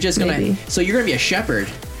insight. you're just gonna Maybe. so you're gonna be a shepherd.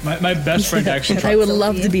 My best friend actually I tried. would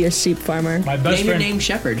love to be a sheep farmer. My best Name your friend name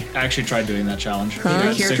shepherd. actually tried doing that challenge. She Name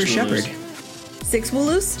had your character 6 Wooloos. shepherd. 6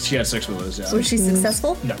 Wooloos? She had 6 Wooloos, yeah. Was she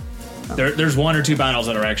successful? No. There's 1 or 2 battles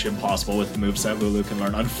that are actually impossible with the moveset Wooloo can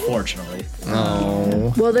learn, unfortunately.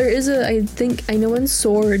 Oh. Well, there is I know in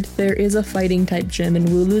Sword there is a fighting type gym, and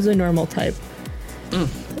Wooloo's a normal type.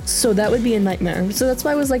 So that would be a nightmare. So that's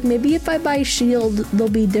why I was like, maybe if I buy Shield,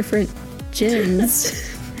 there'll be different gyms.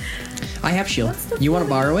 I have shield. You want to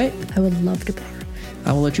borrow it? I would love to borrow.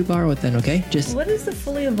 I will let you borrow it then. Okay. Just What is the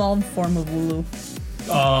fully evolved form of Wooloo?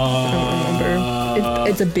 Remember,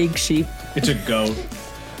 it's a big sheep. It's a goat.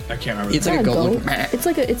 I can't remember. It's like a Not goat. It's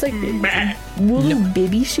like Wooloo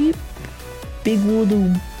baby sheep, big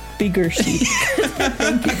Wooloo bigger sheep.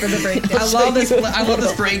 Thank you for the breakdown. I love this. I love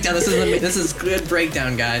this breakdown. This is good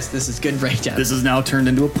breakdown, guys. This is good breakdown. This is now turned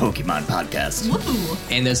into a Pokemon podcast.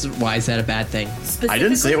 And this why is that a bad thing? I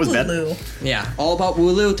didn't say it was bad. Wooloo. Yeah, all about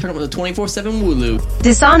Wooloo. Turn up with the 24/7 Wooloo.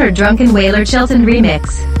 Dishonored Drunken Whaler Chilton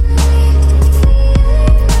Remix.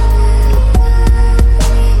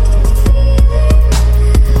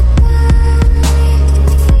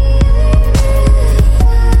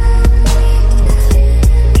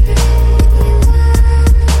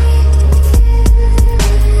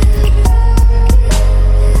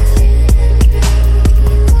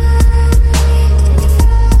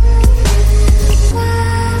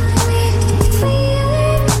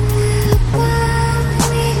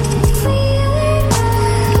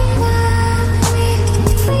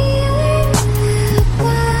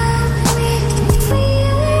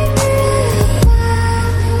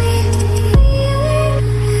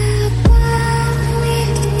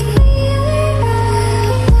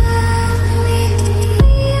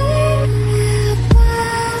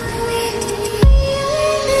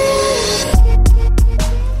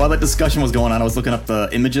 While that discussion was going on, I was looking up the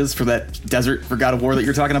images for that desert for God of War that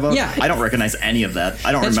you're talking about. Yeah. I don't recognize any of that.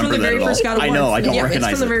 I don't That's from remember the that very at all. first God of War. I know. I don't yeah,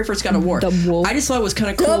 recognize it's from the it. very first God of War. Double. I just thought it was kind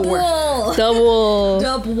of cool. Where, Double!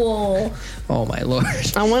 Double. oh my lord.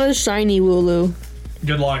 I want a shiny Wooloo.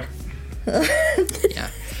 Good luck. Yeah.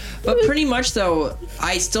 But pretty much though,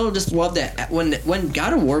 I still just love that when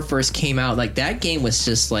God of War first came out, like that game was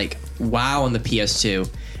just like wow on the PS2.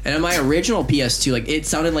 And on my original PS2, like it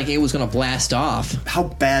sounded like it was gonna blast off. How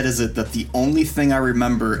bad is it that the only thing I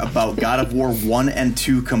remember about God of War 1 and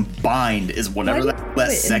 2 combined is whatever Why that put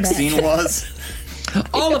it in sex that? scene was?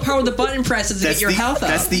 All the power of the button presses to get your health up.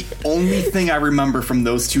 That's the only thing I remember from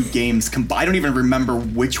those two games. I don't even remember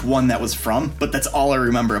which one that was from, but that's all I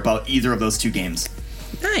remember about either of those two games.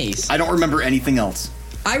 Nice. I don't remember anything else.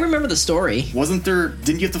 I remember the story. Wasn't there?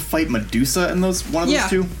 Didn't you have to fight Medusa in one of those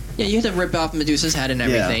two? Yeah, you had to rip off Medusa's head and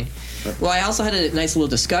everything. Well, I also had a nice little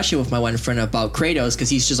discussion with my one friend about Kratos because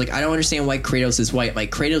he's just like, I don't understand why Kratos is white. Like,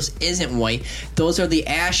 Kratos isn't white. Those are the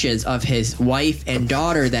ashes of his wife and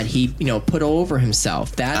daughter that he, put over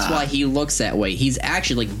himself. That's why he looks that way. He's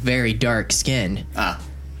actually like very dark skinned.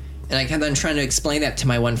 And I kept on trying to explain that to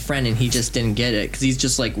my one friend, and he just didn't get it because he's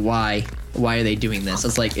just like, why? Why are they doing this?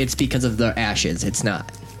 It's like, it's because of the ashes. It's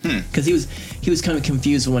not. Because he was kind of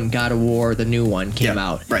confused when God of War, the new one, came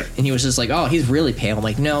out. Right. And he was just like, oh, he's really pale. I'm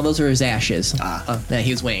like, no, those are his ashes that he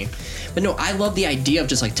was weighing. But no, I love the idea of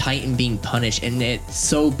just like Titan being punished and it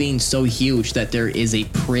being so huge that there is a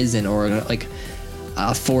prison or like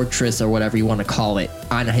a fortress or whatever you want to call it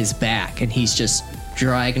on his back. And he's just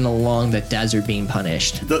dragging along the desert being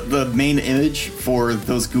punished. The main image for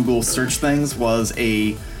those Google search things was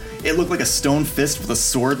it looked like a stone fist with a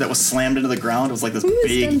sword that was slammed into the ground. It was like this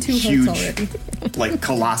big, huge, like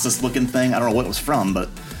Colossus-looking thing. I don't know what it was from, but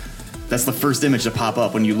that's the first image to pop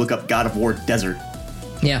up when you look up God of War Desert.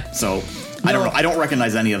 Yeah. So I don't know. I don't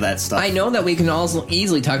recognize any of that stuff. I know that we can also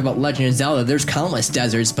easily talk about Legend of Zelda. There's countless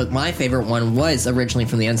deserts, but my favorite one was originally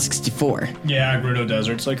from the N64. Yeah, Gerudo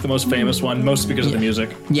Desert's like the most famous one, mostly because of the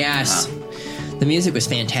music. Yes. The music was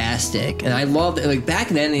fantastic, and I loved it. Like back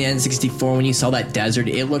then in the N64, when you saw that desert,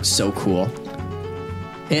 it looked so cool.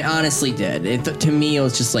 It honestly did. To me, it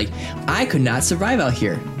was just like, I could not survive out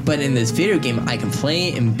here, but in this video game, I can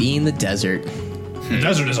play and be in the desert. The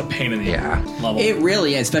desert is a pain in the level. It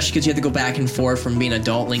really is, especially because you have to go back and forth from being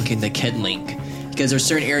adult Link into Kid Link, because there's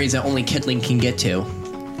certain areas that only Kid Link can get to.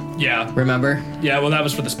 Yeah. Remember? Yeah. Well, that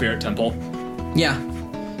was for the Spirit Temple. Yeah.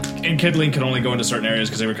 And Kid Link could only go into certain areas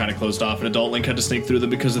because they were kind of closed off, and Adult Link had to sneak through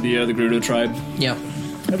them because of the Gerudo tribe. Yep.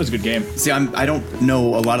 That was a good game. See, I don't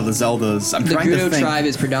know a lot of the Zeldas. I'm The trying to Gerudo think. tribe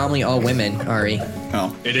is predominantly all women, Ari.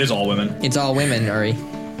 Oh, It is all women. It's all women, Ari.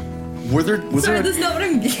 was Sorry, that's not what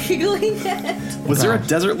I'm giggling at. there a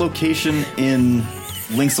desert location in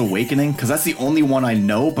Link's Awakening? Because that's the only one I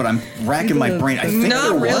know, but I'm racking my brain. I think there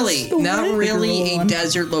Not was. really. Not The really a one.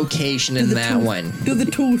 desert location in that one. Do the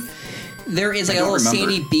tooth. There is like a don't little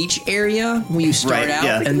remember. sandy beach area where you start Right, out,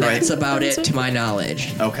 yeah, and right. that's about it to my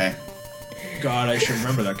knowledge. Okay, God, I should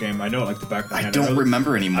remember that game. I know it like the back of my I hand. don't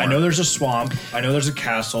remember anymore. I know there's a swamp. I know there's a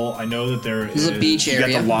castle. I know that there There's a beach You got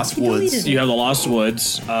area. the Lost Woods. You have the Lost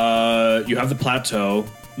Woods. You have the plateau.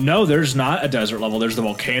 No, there's not a desert level. There's the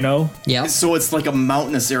volcano. Yep. So it's like a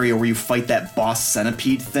mountainous area where you fight that boss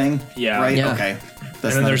centipede thing. Yeah. Right. Yeah. Okay.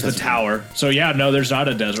 That's And then not there's a the desert. tower. So yeah, no, there's not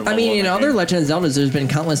a desert level. I mean, in that other game. Legend of Zeldas, there's been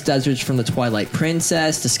countless deserts from the Twilight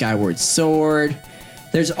Princess to Skyward Sword.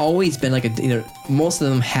 There's always been like most of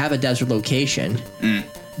them have a desert location.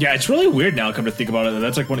 Yeah, it's really weird now. Come to think about it,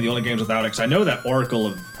 that's like one of the only games without it. Because I know that Oracle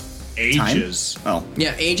of Ages. Oh.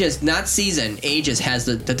 Yeah, Ages, not Season. Ages has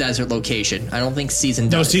the desert location. I don't think Season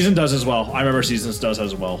does. No, Season does as well. I remember Seasons does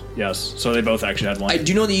as well. Yes, so they both actually had one. I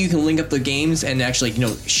do know that you can link up the games and actually,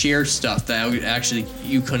 share stuff that actually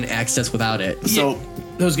you couldn't access without it. So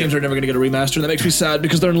Those games are never going to get a remaster, and that makes me sad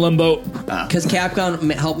because they're in limbo. Because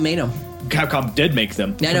Capcom helped make them. Capcom did make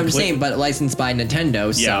them. Yeah, I know what I'm Complete- saying, but licensed by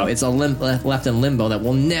Nintendo, so Yeah. it's left in limbo that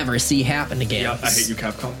we'll never see happen again. Yeah, I hate you,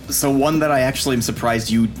 Capcom. So one that I actually am surprised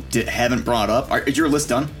you haven't brought up. Is your list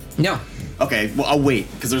done? No. Okay, well I'll wait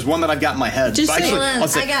because there's one that I've got in my head. Just But say- actually, I'll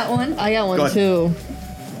say, I got one. I got Go one ahead. too.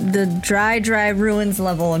 The Dry Ruins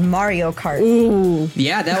level in Mario Kart.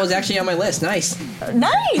 Yeah, that was actually on my list. Nice.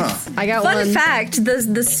 Nice. I got Fun one. fact: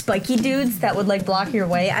 the spiky dudes that would like block your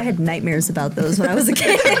way. I had nightmares about those when I was a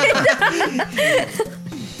kid.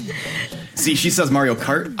 See, she says Mario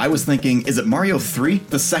Kart. I was thinking, is it Mario 3?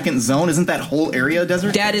 The second zone? Isn't that whole area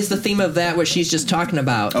desert? That is the theme of that, what she's just talking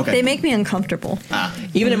about. Okay. They make me uncomfortable.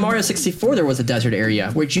 Even in Mario 64, there was a desert area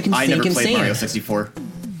which you can I sink never in played sand. Mario 64.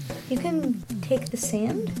 You can take the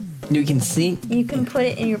sand. You can sink You can put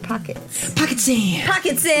it in your pockets. pocket sand.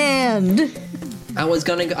 Pocket sand. I was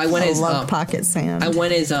gonna go. I went I as love pocket sand. I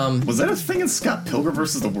went as Was that a thing in Scott Pilgrim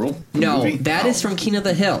versus the World? the No, movie? that is from King of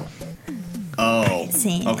the Hill. Oh.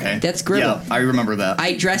 Sand. Okay. That's Gribble. Yeah, I remember that.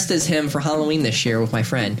 I dressed as him for Halloween this year with my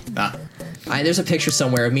friend. There's a picture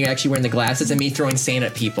somewhere of me actually wearing the glasses and me throwing sand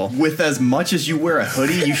at people. With as much as you wear a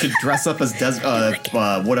hoodie, you should dress up as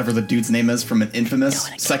whatever the dude's name is from an infamous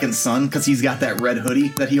Second Son, because he's got that red hoodie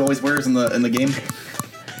that he always wears in the game.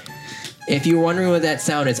 If you're wondering what that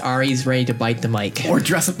sound is, Ari's ready to bite the mic. Or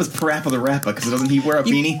dress up as Parappa the Rappa, because doesn't he wear a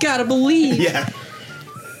You beanie? gotta believe. Yeah.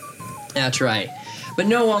 That's right. But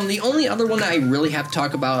no, the only other one that I really have to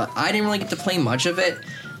talk about, I didn't really get to play much of it,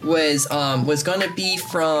 was gonna be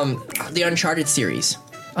from the Uncharted series.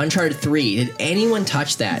 Uncharted 3. Did anyone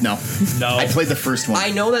touch that? No. No. I played the first one.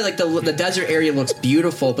 I know that like the desert area looks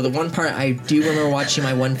beautiful, but the one part I do remember watching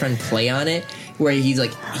my one friend play on it, where he's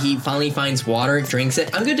like he finally finds water, drinks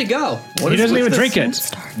it. I'm good to go. He doesn't even drink it.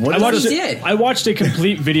 What I is watched He it. did. I watched a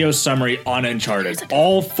complete video summary on Uncharted,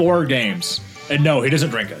 all 4 games, and no, he doesn't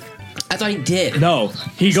drink it. I thought he did. No,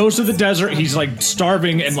 he goes to the desert. He's like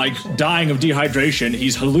starving and like dying of dehydration.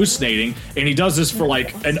 He's hallucinating, and he does this for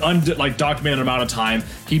like an documented amount of time.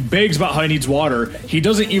 He begs about how he needs water. He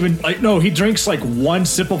doesn't even like. No, he drinks like 1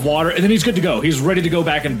 sip of water, and then he's good to go. He's ready to go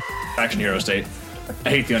back in action hero state. I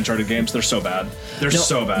hate the Uncharted games. They're so bad. They're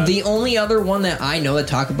so bad. The only other one that I know that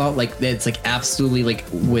talk about like that's like absolutely like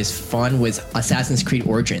was fun was Assassin's Creed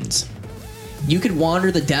Origins. You could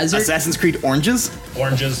wander the desert. Assassin's Creed Oranges?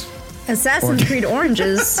 Oranges. Assassin's Creed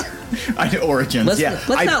Oranges. I know Origins, Let's yeah.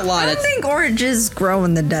 not lie. I don't That's, think oranges grow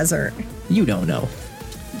in the desert. you don't know.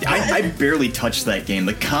 I barely touched that game.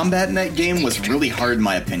 The combat in that game was really hard, in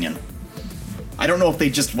my opinion. I don't know if they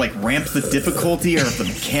just like ramped the difficulty or if the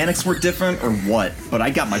mechanics were different or what, but I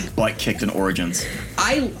got my butt kicked in Origins.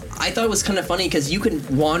 I thought it was kind of funny because you could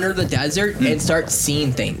wander the desert and start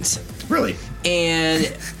seeing things. Really?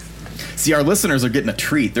 And See, our listeners are getting a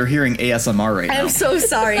treat. They're hearing ASMR right now. I'm so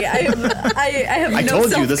sorry. I have I no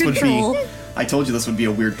told you this would self-control. be. I told you this would be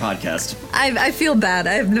a weird podcast. I feel bad.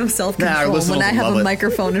 I have no Nah, our self-control listeners when I will have love a it.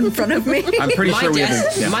 microphone in front of me. I'm pretty sure we have.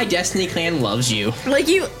 Yeah. my Destiny clan loves you. Like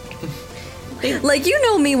you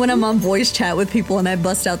know me when I'm on voice chat with people and I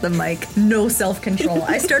bust out the mic. No self-control.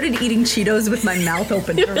 I started eating Cheetos with my mouth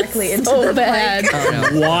open directly into So the bad. mic. Oh,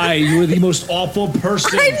 no. Why? You were the most awful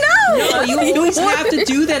person. I know. No, you always have to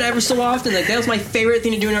do that ever so often. Like that was my favorite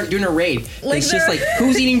thing to do during a raid. Like It's just they're- like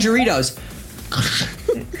who's eating Doritos.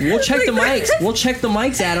 We'll check the mics. We'll check the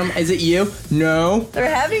mics, Adam. Is it you? No. They're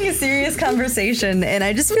having a serious conversation, and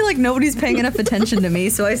I just feel like nobody's paying enough attention to me,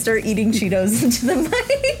 so I start eating Cheetos into the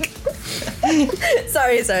mic.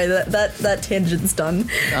 sorry, that tangent's done.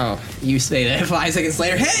 Oh, you say that 5 seconds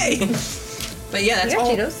later. Hey. But yeah, that's You got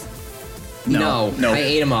all. Cheetos? No, I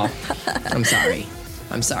ate them all. I'm sorry.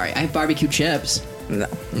 I have barbecue chips.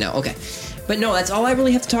 No, okay. But no, that's all I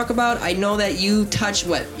really have to talk about. I know that you touched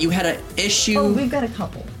what? You had an issue. Oh, we've got a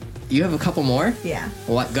couple. You have a couple more? Yeah.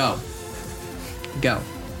 What? Go.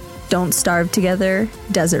 Don't Starve Together,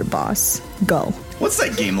 Desert Boss. Go. What's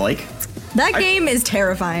that game like? That game is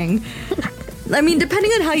terrifying. I mean,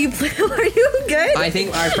 depending on how you play, are you good? I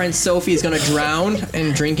think our friend Sophie is going to drown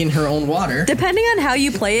and drinking her own water. Depending on how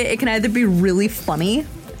you play it, it can either be really funny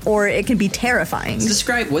or it can be terrifying.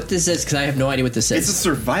 Describe what this is, because I have no idea what this It's a is.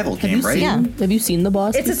 survival Have game, you right? seen? Have you seen the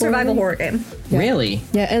boss? It's a before? survival horror game. Really?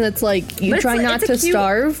 Yeah, and it's like you But it's try like- not it's a to cute-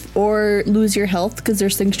 starve or lose your health because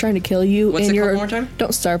there's things trying to kill you. What's and it called you're one more time?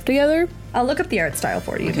 Don't starve together. I'll look up the art style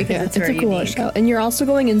for you because Yeah, it's it's very a cool art unique. style. And you're also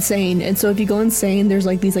going insane. And so if you go insane, there's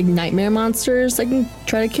like these like nightmare monsters that can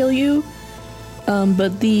try to kill you.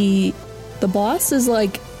 But the boss is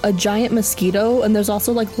like a giant mosquito, and there's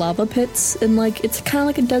also like lava pits, and like it's kind of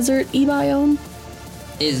like a desert biome.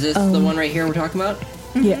 Is this the one right here we're talking about?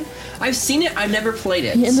 Yeah. I've seen it. I've never played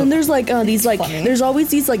it. Yeah, and so- then there's like these like funny. there's always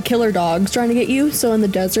these like killer dogs trying to get you. So in the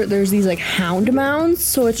desert there's these like hound mounds.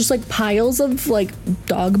 So it's just like piles of like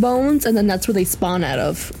dog bones, and then that's where they spawn out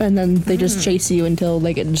of, and then they just chase you until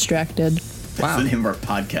they get distracted. That's the name of our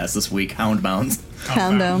podcast this week, Houndbound.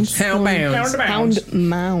 Houndbound. Hellbound. Hound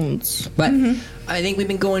mounds. But I think we've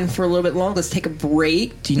been going for a little bit long. Let's take a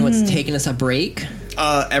break. Do you know what's taking us a break?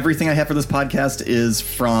 Everything I have for this podcast is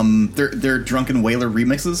from their Drunken Whaler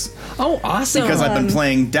remixes Oh, awesome. because I've been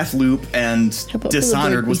playing Deathloop and about for the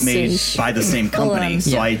Dishonored break was we made sing? by the same company. on.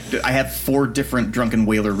 So Yeah. I have 4 different Drunken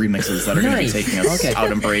Whaler remixes that are going to be Nice. taking us Okay.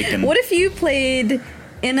 out and break. And What if you played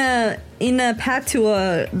in a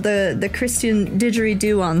Patua the Christian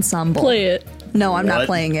didgeridoo ensemble? Play it. No, I'm not What?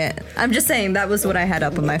 playing it. I'm just saying that was what I had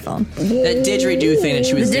up on my phone. that didgeridoo thing that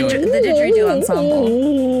she was The doing. didgeridoo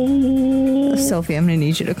ensemble. Sophie, I'm gonna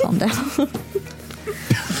need you to calm down.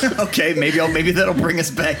 okay, maybe that'll bring us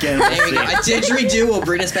back in. We'll There we go. see. A didgeridoo will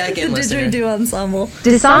bring us back in, The listener. didgeridoo ensemble.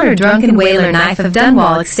 Dishonored Drunken Whaler Knife of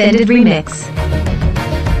Dunwall Extended Remix.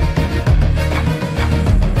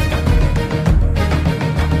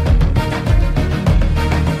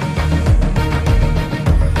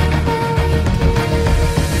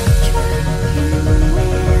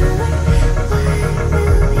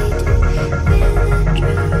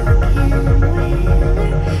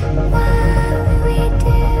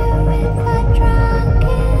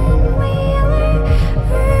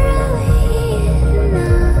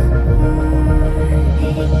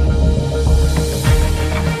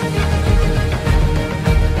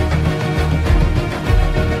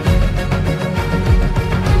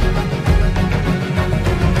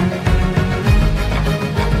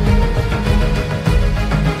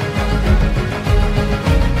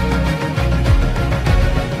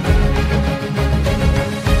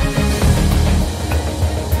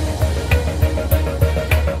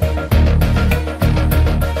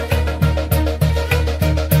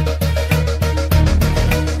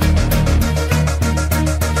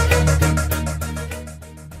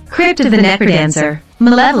 Crypt of the Necrodancer,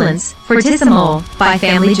 Malevolence, Fortissimo, by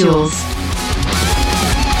Family Jewels.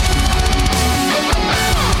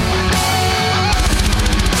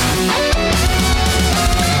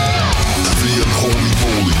 The unholy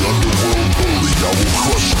moly, underworld bully. I will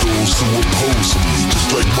crush those who oppose me, just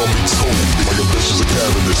like Mummy told me. My ambitions are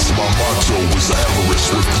cavernous, my motto is avarice.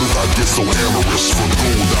 With blue I get so amorous, for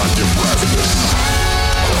gold I get ravenous.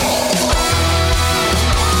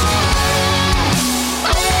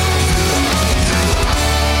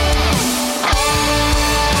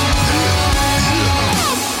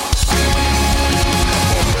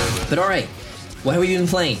 But all right, what have we been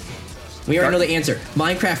playing? We already know the answer.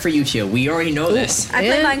 Minecraft for you two. We already know this. I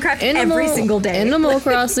play Minecraft every single day. Animal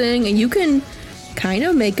Crossing, and you can kind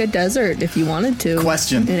of make a desert if you wanted to.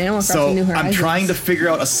 Question. In Animal So Crossing New I'm Horizons. trying to figure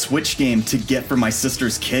out a Switch game to get for my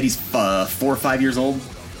sister's kid. He's 4 or 5 years old.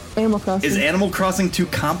 Animal Crossing. Is Animal Crossing too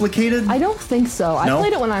complicated? I don't think so. I No?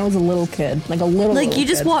 played it when I was a little kid, like a little. Like, little you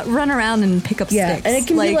just kid. run around and pick up Yeah, sticks. and it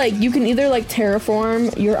can be like you can either like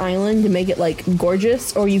terraform your island to make it like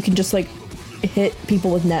gorgeous, or you can just like hit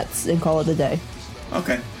people with nets and call it a day.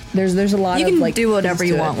 Okay. There's a lot You of can like do whatever things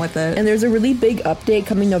you to want with it. And there's a really big update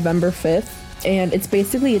coming November 5th, and it's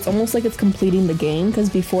almost like it's completing the game,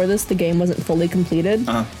 because before this the game wasn't fully completed.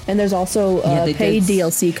 And there's also they paid did-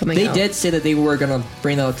 DLC coming They out. did say that they were gonna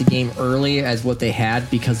bring out the game early as what they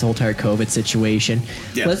had because the whole entire COVID situation.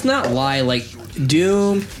 Yeah. Let's not lie, like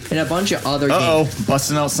Doom and a bunch of other Uh-oh, games.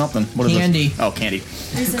 busting out something. What is Candy. this? Oh, candy.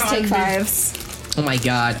 This is Take Fives. Oh my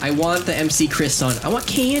god, I want the MC Chris song. I want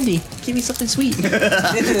candy. Give me something sweet. They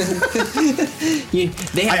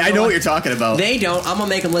have I know what you're talking about. They don't. I'm gonna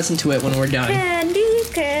make them listen to it when we're done. Candy,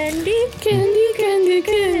 candy, Candy, candy,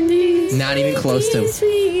 candy. Not even close to.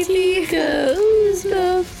 Sweetie goes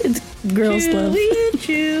love. It's girls love.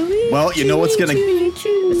 Well, you know what's gonna...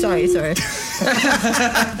 Sorry.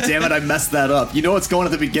 Damn it, I messed that up. You know what's going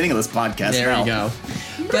at the beginning of this podcast There now. you go.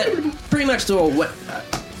 But pretty much though, what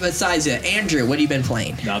besides it, Andrew, what have you been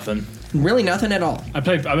playing? Nothing. Really nothing at all.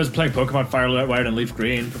 I was playing Pokemon Fire White and Leaf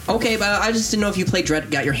Green. Okay, but I just didn't know if you played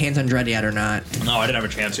Dread, got your hands on Dread yet or not. No, I didn't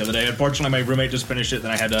have a chance the other day. Unfortunately, my roommate just finished it.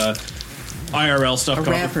 Then I had IRL stuff A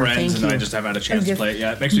come up with rapper, friends, thank and then you. I just haven't had a chance to play it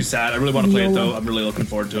yet. It makes me sad. I really want to play it though. I'm really looking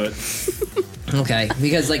forward to it. Okay,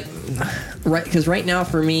 because right now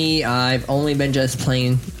for me, I've only been just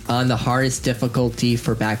playing on the hardest difficulty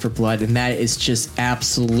for Back 4 Blood, and that is just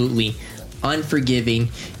absolutely unforgiving.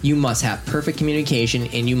 You must have perfect communication,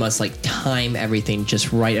 and you must like time everything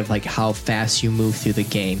just right of like how fast you move through the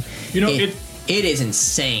game. You know, it is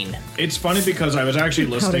insane. It's funny because I was actually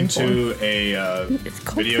listening to a video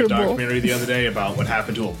comfortable. documentary the other day about what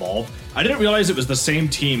happened to Evolve. I didn't realize it was the same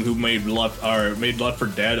team who made Left 4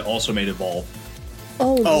 Dead also made Evolve.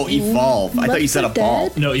 Oh, Evolve. I thought you said Left 4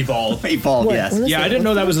 Evolve. No, Evolve. Evolve, What? yes. What is Yeah, it? I didn't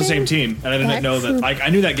know that was the What's same it? team, and I didn't know that. Like, I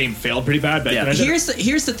knew that game failed pretty bad, but Yeah. then I didn't-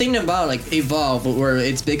 Here's the thing about like Evolve, where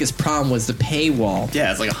its biggest problem was the paywall. Yeah,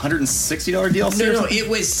 it's like $160 DLC. or No, something. it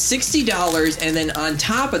was $60, and then on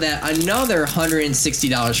top of that, another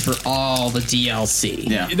 $160 for all the DLC.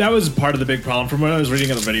 Yeah. that was part of the big problem. From what I was reading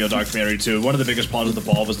in the video documentary too, one of the biggest problems with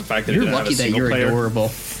Evolve was the fact that You're it didn't lucky have a that single you're player.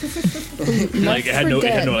 adorable. Like it had no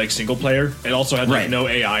Dead. like single player. It also had like Right. no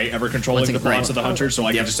AI ever controlling One the second, plots of the hunters, so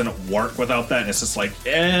like Yep. it just didn't work without that. And it's just like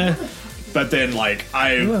But then like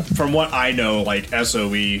from what I know, like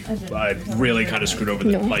SOE really kind of screwed over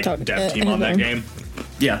the No, like talk- dev team on that game,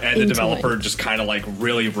 Yeah. and the Into developer just kind of like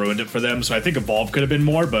really ruined it for them. So I think Evolve could have been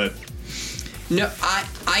more, but No,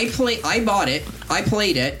 I bought it. I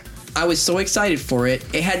played it. I was so excited for it.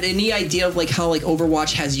 It had any idea of like how like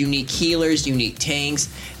Overwatch has unique healers, unique tanks.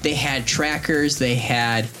 They had trackers. They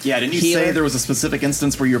had Yeah, didn't you say there was a specific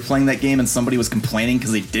instance where you were playing that game and somebody was complaining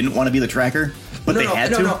because they didn't want to be the tracker, but they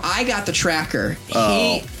had to? No, I got the tracker.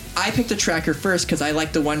 Oh. I picked the tracker first because I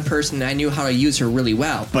liked the one person and I knew how to use her really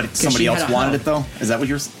well. But 'Cause somebody she else had a wanted help. it, though? Is that what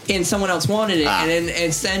you're... And someone else wanted it, Ah. and then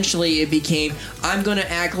essentially it became, I'm going to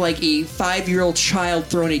act like a 5-year-old child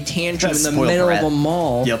throwing a tantrum in the Spoiled middle brat. of a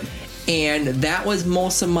mall. Yep. And that was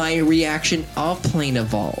most of my reaction of playing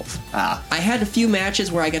Evolve. Ah. I had a few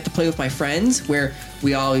matches where I got to play with my friends, where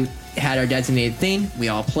we all had our designated thing, we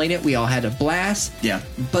all played it, we all had a blast. Yeah.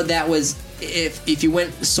 But that was, if you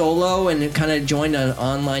went solo and kind of joined an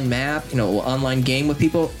online map, online game with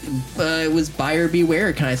people, it was buyer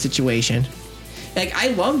beware kind of situation. Like, I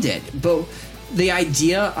loved it, but the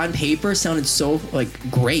idea on paper sounded so like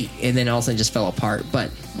great, and then all of a sudden just fell apart. But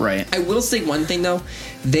Right. I will say one thing though,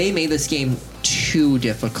 they made this game too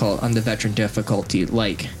difficult on the veteran difficulty.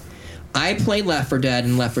 Like, I played Left 4 Dead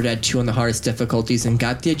and Left 4 Dead 2 on the hardest difficulties and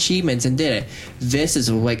got the achievements and did it. This is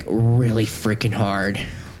like really freaking hard.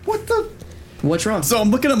 What the... What's wrong? So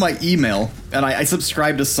I'm looking at my email, and I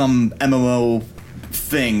subscribe to some MMO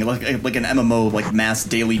thing, like an MMO, like mass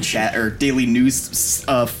daily chat or daily news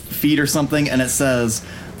feed or something, and it says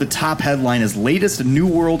the top headline is latest New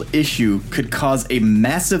World issue could cause a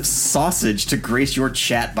massive sausage to grace your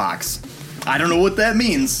chat box. I don't know what that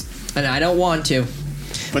means, And I don't want to.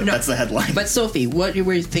 but that's the headline. But Sophie, what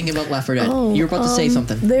were you thinking about Left 4 Dead? Oh, you were about to say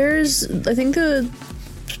something. There's, I think the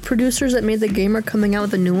producers that made the game are coming out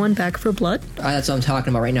with a new one, Back 4 Blood. That's what I'm talking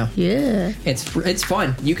about right now. Yeah. It's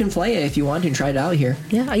fun. You can play it if you want to and try it out here.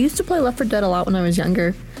 Yeah, I used to play Left 4 Dead a lot when I was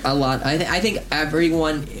younger. A lot. I think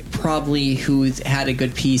everyone probably who's had a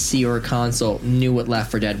good PC or a console knew what Left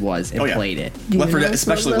 4 Dead was and Oh, yeah. played it. Do you Left 4 know Dead, what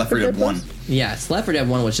especially Left 4 Dead 1. was? Yes, Left 4 Dead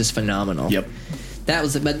 1 was just phenomenal. Yep. That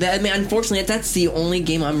was, but that, I mean, unfortunately, that's the only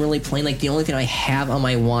game I'm really playing. Like the only thing I have on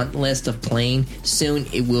my want list of playing soon,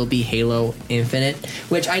 it will be Halo Infinite,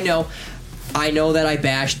 which I know that I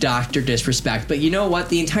bash Dr. Disrespect, but you know what?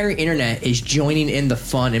 The entire internet is joining in the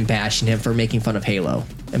fun and bashing him for making fun of Halo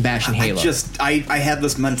and bashing Halo. I have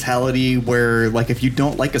this mentality where, like, if you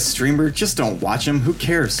don't like a streamer, just don't watch him. Who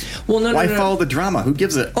cares? Well, no, Why no. follow the drama? Who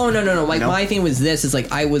gives it? Oh no! Like No? my thing was this: is like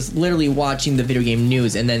I was literally watching the video game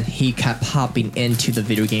news, and then he kept popping into the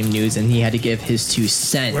video game news, and he had to give his 2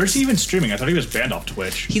 cents. Where's he even streaming? I thought he was banned off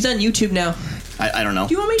Twitch. He's on YouTube now. I don't know.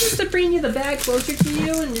 Do you want me just to bring you the bag closer to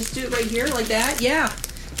you and just do it right here like that? Yeah,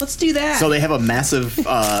 let's do that. So they have a massive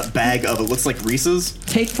bag of, it looks like Reese's.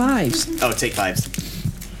 Take 5s. Oh, take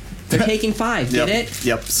 5s. They're taking 5. Yep. Get it?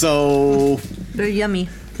 Yep. So They're yummy.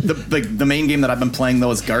 the main game that I've been playing though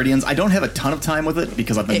is Guardians. I don't have a ton of time with it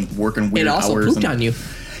because I've been working weird It also hours. pooped on you.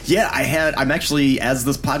 Yeah, I'm actually, as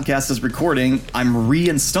this podcast is recording, I'm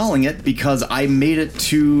reinstalling it because I made it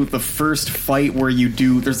to the first fight where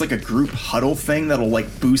there's like a group huddle thing that'll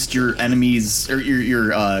like boost your enemies or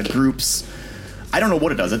your groups. I don't know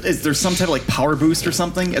what it does. There's some type of like power boost or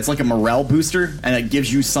something. It's like a morale booster, and it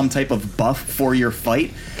gives you some type of buff for your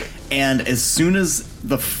fight. And as soon as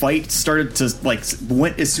the fight started to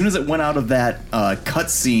as soon as it went out of that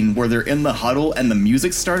cutscene where they're in the huddle and the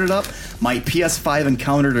music started up, my PS5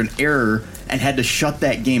 encountered an error and had to shut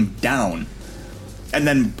that game down. And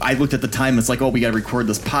then I looked at the time. It's like, oh, we got to record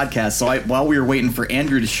this podcast. So while we were waiting for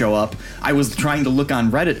Andrew to show up, I was trying to look on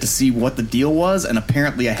Reddit to see what the deal was, and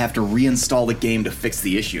apparently I have to reinstall the game to fix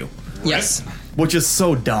the issue, Yes. which is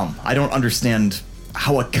so dumb. I don't understand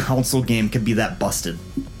how a console game could be that busted.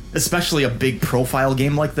 Especially a big profile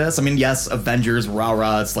game like this. I mean, yes, Avengers,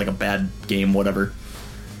 rah-rah, it's like a bad game, whatever.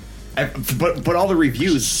 But all the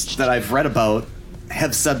reviews that I've read about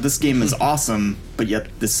have said this game is awesome, but yet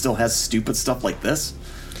this still has stupid stuff like this.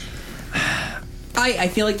 I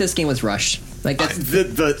feel like this game was rushed. Like that's,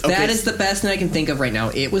 that is the best thing I can think of right now.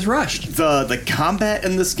 It was rushed. The combat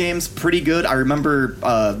in this game's pretty good. I remember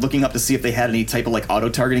looking up to see if they had any type of like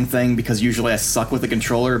auto-targeting thing, because usually I suck with the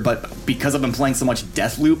controller, but because I've been playing so much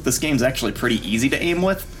Deathloop, this game's actually pretty easy to aim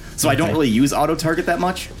with, so I don't really use auto-target that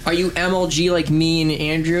much. Are you MLG like me and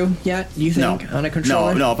Andrew yet, you think, on a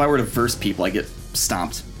controller? No, if I were to verse people, I get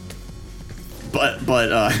stomped.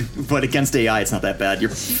 But against AI, it's not that bad.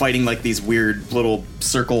 You're fighting like these weird little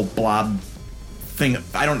circle blob thing.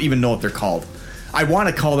 I don't even know what they're called. I want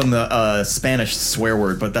to call them the Spanish swear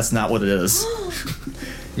word, but that's not what it is.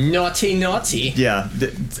 Naughty. Yeah,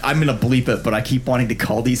 I'm gonna bleep it, but I keep wanting to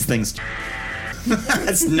call these things.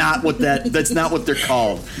 That's not what they're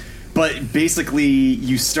called. But basically,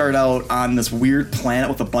 you start out on this weird planet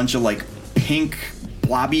with a bunch of like pink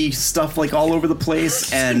blobby stuff like all over the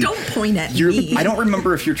place, and Don't point at me. I don't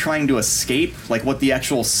remember if you're trying to escape, like what the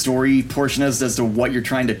actual story portion is as to what you're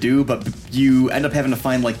trying to do, but you end up having to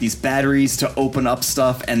find like these batteries to open up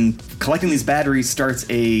stuff, and collecting these batteries starts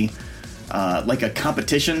a like a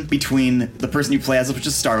competition between the person you play as, which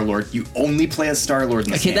is Star-Lord. You only play as Star-Lord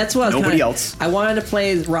in this game. That's what I was Nobody kinda, else. I wanted to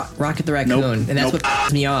play as Rocket the Raccoon, Nope. and that's Nope. what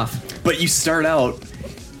pissed me off. But you start out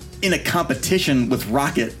in a competition with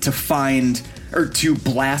Rocket to find or to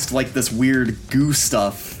blast like this weird goo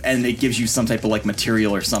stuff, and it gives you some type of like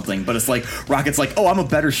material or something. But it's like Rocket's like, oh, I'm a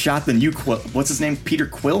better shot than you, Quill. What's his name? Peter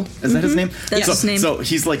Quill? Is that his name? That's his name. So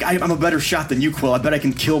he's like, I'm a better shot than you, Quill. I bet I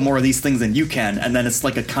can kill more of these things than you can. And then it's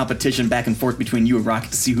like a competition back and forth between you and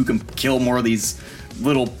Rocket to see who can kill more of these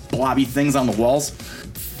little blobby things on the walls.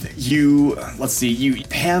 You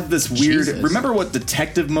have this weird. Jesus. Remember what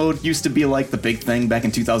detective mode used to be like? The big thing back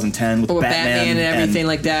in 2010 with Batman and everything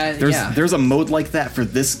like that. There's a mode like that for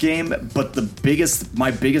this game, but my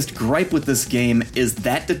biggest gripe with this game is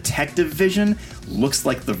that detective vision looks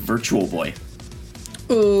like the Virtual Boy.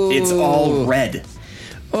 Ooh. It's all red.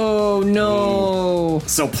 Oh no.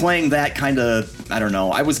 So playing that kind of, I don't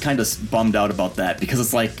know, I was kind of bummed out about that, because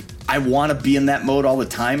it's like, I want to be in that mode all the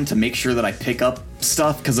time to make sure that I pick up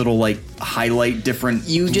stuff because it'll like highlight different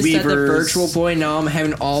You just levers. said the Virtual Boy. Now I'm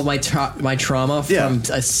having all my trauma from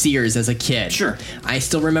Sears as a kid. Sure. I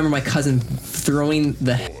still remember my cousin throwing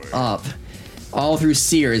the up all through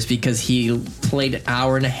Sears because he played an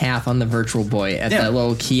hour and a half on the Virtual Boy at that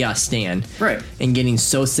little kiosk stand. Right. And getting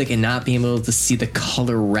so sick and not being able to see the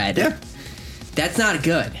color red. Yeah. That's not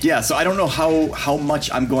good. Yeah, so I don't know how much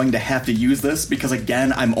I'm going to have to use this because,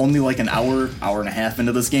 again, I'm only like an hour and a half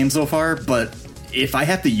into this game so far, but if I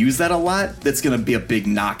have to use that a lot, that's going to be a big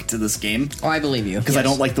knock to this game. Oh, I believe you. Because I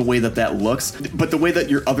don't like the way that looks. But the way that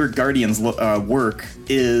your other Guardians work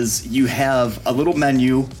is you have a little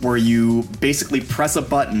menu where you basically press a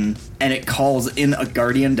button and it calls in a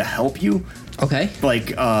Guardian to help you. Okay.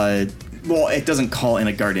 Like, well, it doesn't call in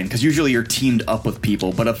a Guardian because usually you're teamed up with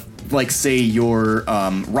people. But if, like, say you're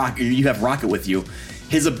you have Rocket with you,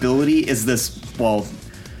 his ability is this, well,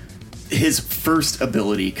 his first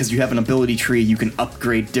ability, because you have an ability tree, you can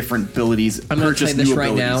upgrade different abilities. I'm going to play this right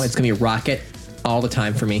abilities. now. It's going to be Rocket all the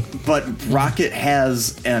time for me. But Rocket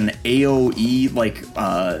has an AoE,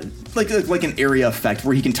 like an area effect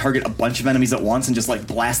where he can target a bunch of enemies at once and just like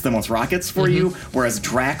blast them with rockets for you. Whereas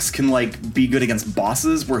Drax can like be good against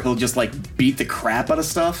bosses where he'll just like beat the crap out of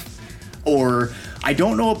stuff. Or I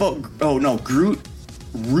don't know about Groot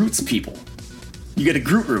roots people. You get a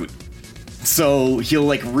Groot root. So he'll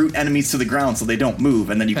like root enemies to the ground so they don't move,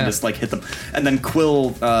 and then you can just like hit them. And then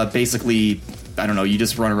Quill basically, I don't know, you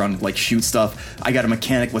just run around and like shoot stuff. I got a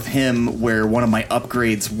mechanic with him where one of my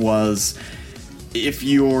upgrades was if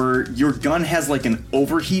your gun has like an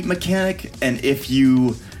overheat mechanic, and if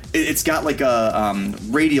it's got like a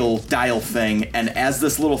radial dial thing, and as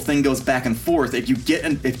this little thing goes back and forth, if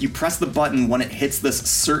you press the button when it hits this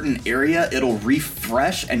certain area, it'll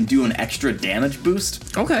refresh and do an extra damage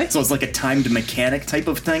boost. Okay. So it's like a timed mechanic type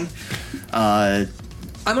of thing.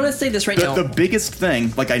 I'm going to say this right now. The biggest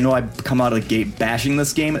thing, like I know I've come out of the gate bashing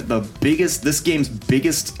this game, this game's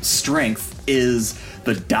biggest strength is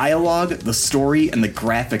the dialogue, the story, and the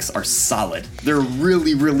graphics are solid. They're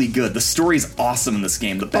really, really good. The story's awesome in this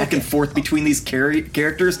game. The back and forth between these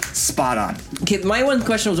characters, spot on. Okay, my one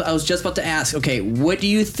question was, I was just about to ask, okay, what do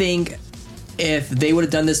you think if they would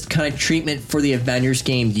have done this kind of treatment for the Avengers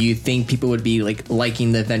game? Do you think people would be like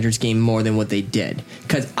liking the Avengers game more than what they did?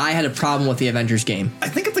 Because I had a problem with the Avengers game. I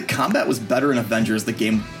think if the combat was better in Avengers, the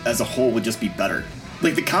game as a whole would just be better.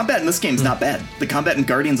 Like, the combat in this game is not bad. The combat in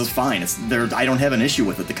Guardians is fine. I don't have an issue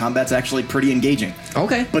with it. The combat's actually pretty engaging.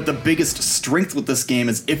 Okay. But the biggest strength with this game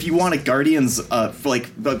is if you want a Guardians,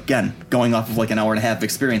 again, going off of like an hour and a half of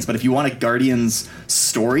experience, but if you want a Guardians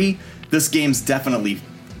story, this game's definitely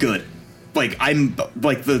good. Like,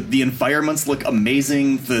 the environments look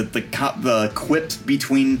amazing. The quip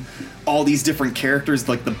between all these different characters,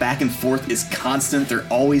 like the back and forth is constant. They're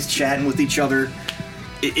always chatting with each other.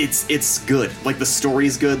 It's good. Like, the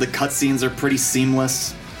story's good. The cutscenes are pretty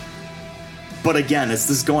seamless. But again,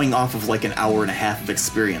 this is going off of like an hour and a half of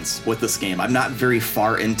experience with this game. I'm not very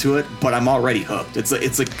far into it, but I'm already hooked. It's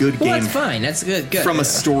a good game. Well, that's fine. That's good. From a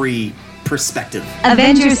story perspective.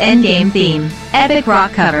 Avengers Endgame theme, epic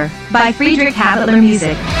rock cover by Friedrich Habitler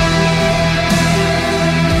Music.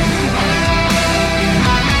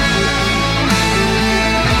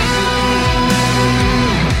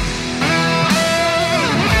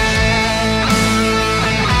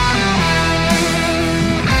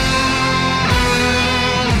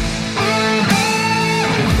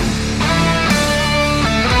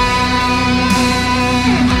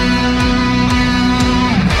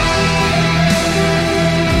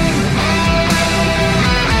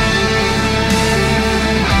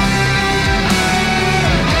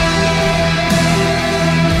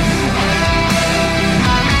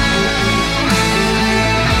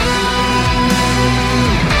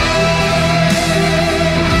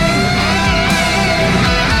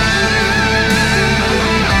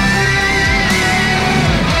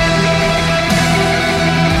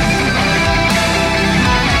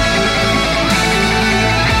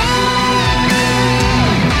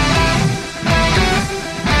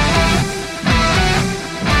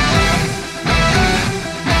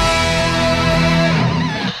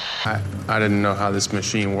 I didn't know how this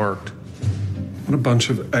machine worked. What a bunch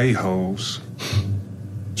of a-holes.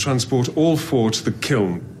 Transport all four to the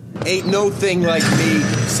kiln. Ain't no thing like me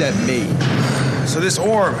except me. So this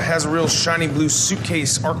orb has a real shiny blue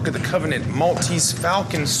suitcase, Ark of the Covenant, Maltese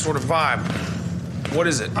Falcon sort of vibe. What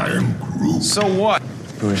is it? I am Groot. So what?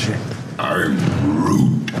 Who is she? I am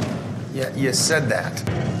Groot. Yeah, you said that.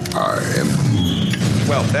 I am Groot.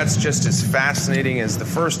 Well, that's just as fascinating as the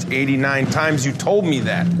first 89 times you told me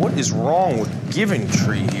that. What is wrong with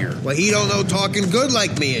Giventree here? Well, he don't know talking good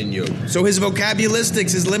like me and you. So his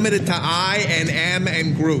vocabulistics is limited to I and am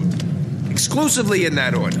and Groot. Exclusively in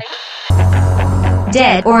that order.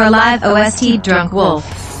 Dead or Alive OST Drunk Wolf.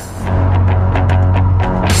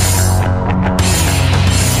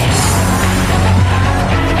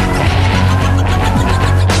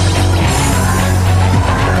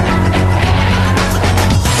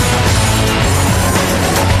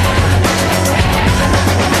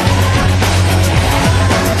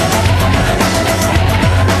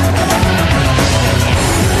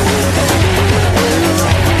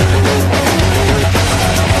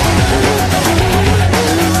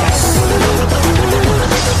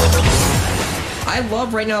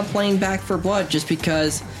 Right now playing Back 4 Blood just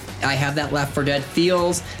because I have that Left 4 Dead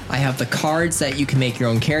feels. I have the cards that you can make your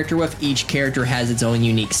own character with. Each character has its own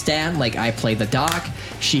unique stat. Like I play the Doc.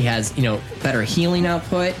 She has, better healing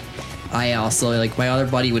output. I also, like my other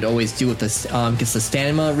buddy would always do with this, gets the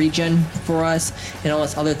stamina regen for us and all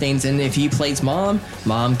this other things. And if he plays Mom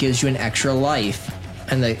gives you an extra life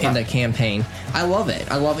in the campaign. I love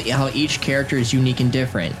it. I love it how each character is unique and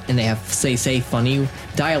different. And they have, say funny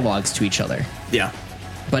dialogues to each other. Yeah.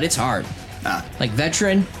 But it's hard. Like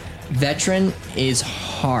veteran is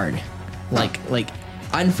hard. Like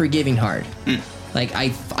unforgiving hard. Like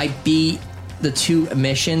I beat the 2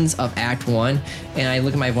 missions of Act 1 and I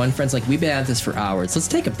look at my one friend's like, we've been at this for hours. Let's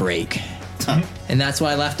take a break. And that's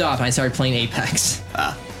why I left off and I started playing Apex.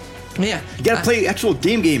 Yeah. You gotta play actual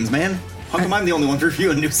games, man. How come I'm the only one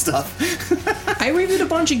reviewing new stuff? I reviewed a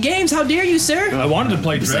bunch of games. How dare you, sir? I wanted to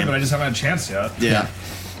play Dread, but I just haven't had a chance yet. Yeah.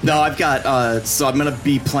 No, I've got, so I'm going to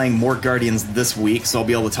be playing more Guardians this week, so I'll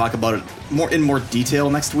be able to talk about it in more detail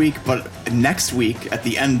next week, but next week, at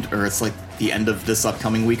the end, or it's like the end of this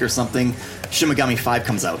upcoming week or something, Shin Megami 5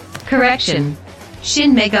 comes out. Correction.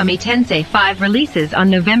 Shin Megami Tensei 5 releases on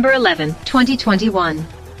November 11, 2021.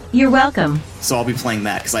 You're welcome. So I'll be playing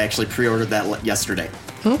that, because I actually pre-ordered that yesterday.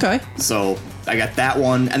 Okay. So I got that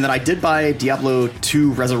one, and then I did buy Diablo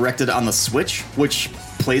 2 Resurrected on the Switch, which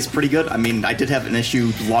plays pretty good. I mean, I did have an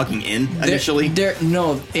issue logging in initially.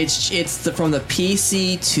 It's from the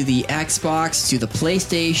PC to the Xbox to the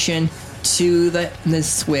PlayStation to the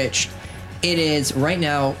Switch. It is right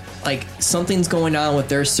now like something's going on with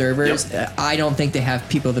their servers. Yep. I don't think they have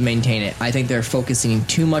people to maintain it. I think they're focusing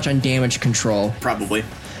too much on damage control. Probably.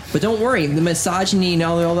 But don't worry, the misogyny and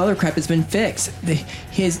all the other crap has been fixed.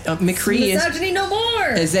 McCree is misogyny no more.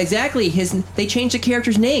 Is exactly they changed the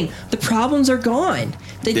character's name. The problems are gone.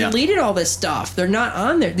 They deleted all this stuff. They're not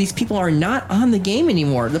on there. These people are not on the game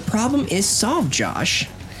anymore. The problem is solved, Josh.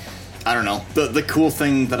 I don't know. The cool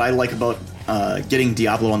thing that I like about getting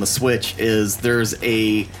Diablo on the Switch is there's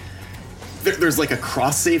like a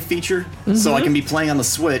cross save feature, so I can be playing on the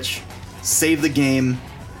Switch, save the game,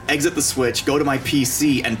 exit the Switch, go to my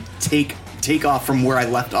PC, and take off from where I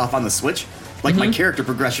left off on the Switch. Like my character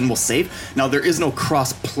progression will save. Now there is no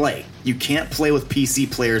cross play. You can't play with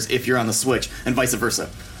PC players if you're on the Switch, and vice versa.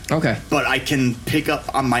 Okay. But I can pick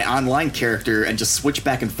up on my online character and just switch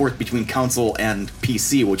back and forth between console and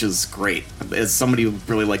PC, which is great. As somebody who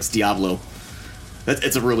really likes Diablo,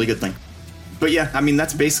 it's a really good thing. But yeah, I mean,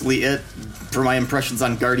 that's basically it for my impressions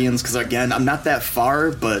on Guardians, because again, I'm not that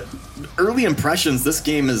far, but early impressions, this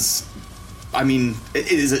game is... I mean,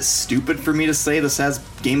 is it stupid for me to say this has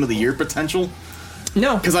Game of the Year potential?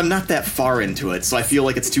 No. Because I'm not that far into it, so I feel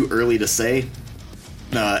like it's too early to say.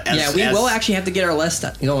 We will actually have to get our list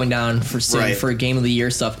going down for soon for Game of the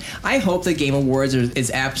Year stuff. I hope the Game Awards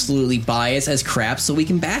is absolutely biased as crap so we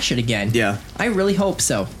can bash it again. Yeah. I really hope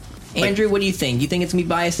so. Andrew, what do you think? You think it's going to be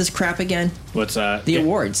biased as crap again? What's that? The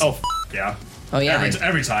awards. Oh, yeah. Oh, yeah.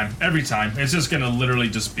 Every time. It's just going to literally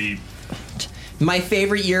just be... My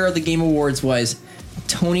favorite year of the Game Awards was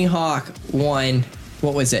Tony Hawk won...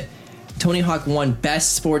 What was it? Tony Hawk won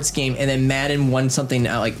Best Sports Game, and then Madden won something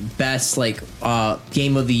like Best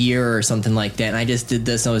Game of the Year or something like that. And I just did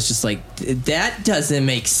this, and I was just like, that doesn't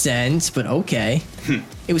make sense, but okay.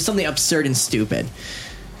 It was something absurd and stupid.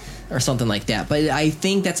 Or something like that. But I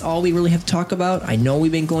think that's all we really have to talk about. I know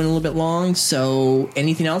we've been going a little bit long, so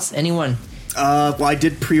anything else? Anyone? Well, I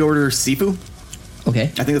did pre-order Sifu. Okay. I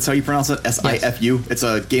think that's how you pronounce it, Sifu. Yes. It's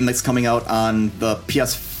a game that's coming out on the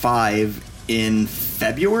PS5 in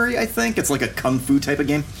February, I think. It's like a kung fu type of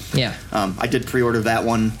game. Yeah. I did pre-order that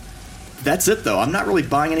one. That's it, though. I'm not really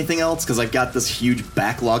buying anything else because I've got this huge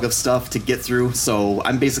backlog of stuff to get through, so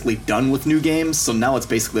I'm basically done with new games, so now it's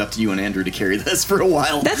basically up to you and Andrew to carry this for a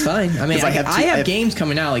while. That's fine. I mean, I have games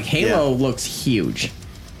coming out. Like, Halo looks huge.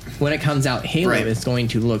 When it comes out, Halo is going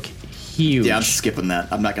to look huge. Yeah, I'm skipping that.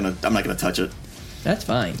 I'm not gonna touch it. That's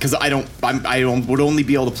fine. Because I would only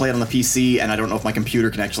be able to play it on the PC, and I don't know if my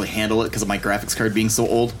computer can actually handle it because of my graphics card being so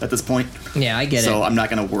old at this point. Yeah, I get it. So I'm not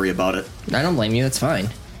gonna worry about it. I don't blame you. That's fine.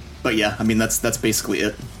 But yeah, I mean that's basically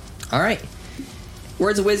it. All right.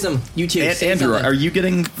 Words of wisdom. You too. Andrew, are you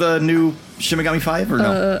getting the new Shin Megami 5 or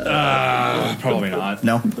no? Probably not.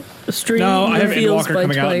 No. No, I have reveals Endwalker by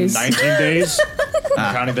coming out in twice. 19 days.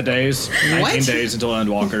 I'm counting the days. 19 days until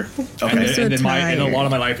Endwalker. Okay. And then a lot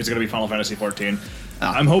of my life is going to be Final Fantasy 14.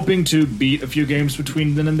 I'm hoping to beat a few games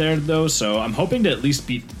between then and there, though, so I'm hoping to at least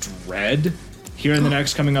beat Dread here in the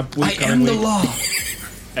next coming up week. I am the law.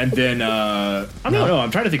 And then, I don't know, I'm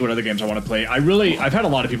trying to think what other games I want to play. I've had a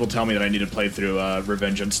lot of people tell me that I need to play through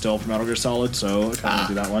Revengeance still from Metal Gear Solid, so I kind of want to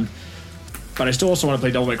do that one. But I still also want to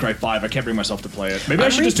play Devil May Cry 5. I can't bring myself to play it. Maybe I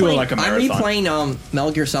should just do it like a marathon. I'm replaying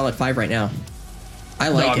Metal Gear Solid 5 right now. I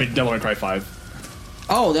like it. I mean Devil May Cry 5.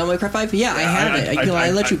 Oh, Devil May Cry 5? Yeah, I have it.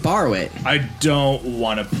 I let you borrow it. I don't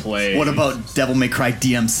want to play... What about Devil May Cry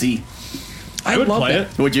DMC? I would play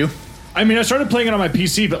it. Would you? I mean, I started playing it on my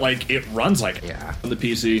PC, but like it runs like on the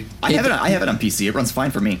PC. I have it on PC. It runs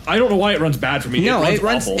fine for me. I don't know why it runs bad for me. No, it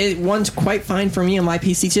runs awful. It runs quite fine for me on my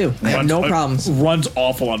PC too. I have no problems. Runs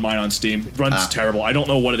awful on mine on Steam. It runs terrible. I don't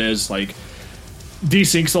know what it is. Like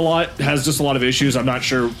desyncs a lot, has just a lot of issues. I'm not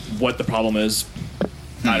sure what the problem is.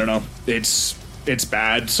 I don't know. It's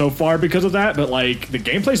bad so far because of that, but like the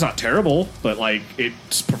gameplay's not terrible, but like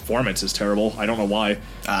its performance is terrible. I don't know why.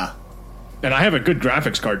 And I have a good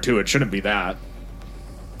graphics card too. It shouldn't be that.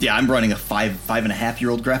 Yeah, I'm running a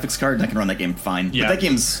 5.5-year-old graphics card, and I can run that game fine. Yeah. But that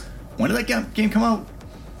game's... When did that game come out?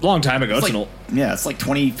 Long time ago. It's like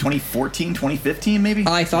 2014, 2015, maybe?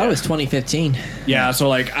 I thought it was 2015. Yeah, so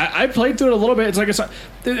like I played through it a little bit. It's like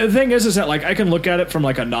the thing is that like I can look at it from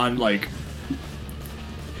like a non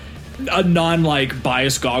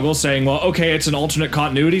biased goggle, saying, well, okay, it's an alternate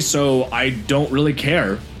continuity, so I don't really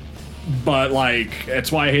care. But like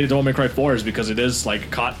that's why I hated Devil May Cry 4 is because it is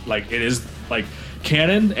it is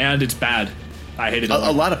canon and it's bad. I hated it.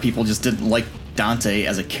 A lot of people just didn't like Dante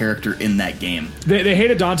as a character in that game. They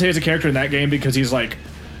hated Dante as a character in that game because he's like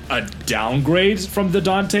a downgrade from the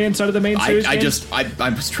Dante inside of the main series. I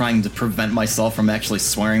was trying to prevent myself from actually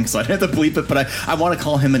swearing, so I'd have to bleep it. But I want to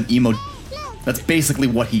call him an emo. That's basically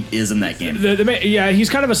what he is in that game. Yeah, he's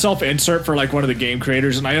kind of a self-insert for like one of the game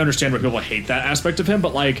creators, and I understand why people hate that aspect of him.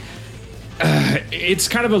 But like, it's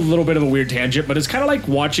kind of a little bit of a weird tangent. But it's kind of like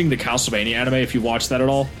watching the Castlevania anime. If you watch that at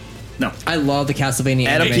all. No, I love the Castlevania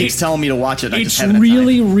anime. Adam keeps telling me to watch it. It's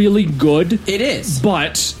really good. It is,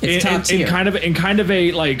 but in kind of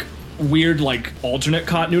a like weird like alternate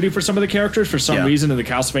continuity for some of the characters. For some reason, in the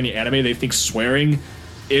Castlevania anime, they think swearing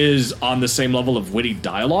is on the same level of witty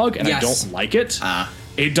dialogue, and I don't like it.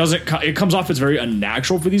 It doesn't. It comes off as very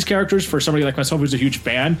unnatural for these characters. For somebody like myself who's a huge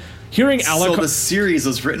fan, hearing Alucard. So the series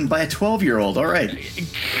was written by a 12-year-old. All right.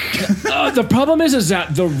 The problem is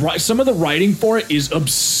that some of the writing for it is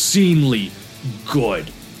obscenely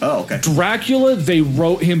good. Oh, okay. Dracula, they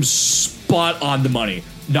wrote him spot on the money.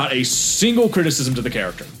 Not a single criticism to the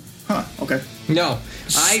character. Huh. Okay. No,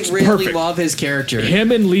 I really love his character.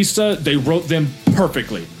 Him and Lisa, they wrote them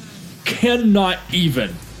perfectly. Cannot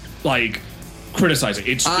even criticize it.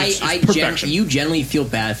 It's perfection. You generally feel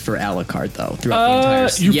bad for Alucard though throughout the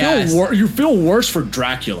entire. You feel worse for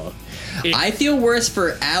Dracula. I feel worse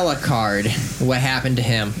for Alucard. What happened to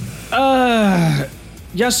him?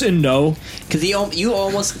 Yes and no. Because you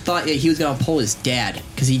almost thought that he was gonna pull his dad.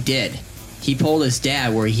 Because he did. He pulled his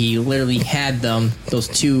dad, where he literally had those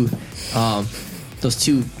two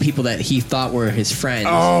people that he thought were his friends.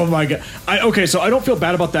 Oh my god. Okay, so I don't feel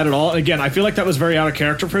bad about that at all. And again, I feel like that was very out of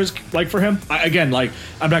character for him. I'm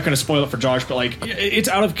not going to spoil it for Josh, but it's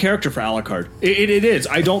out of character for Alucard. It is.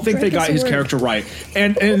 I don't think they got his character right.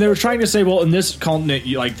 And they were trying to say, well, in this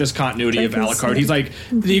continuity of Alucard, he's like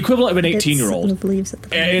the equivalent of an 18-year-old.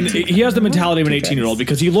 And he has the mentality of an 18-year-old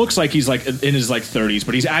because he looks like he's in his 30s,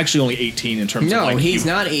 but he's actually only 18 in terms of No, he's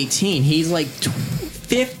not 18. He's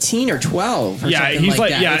 15 or 12 or something he's like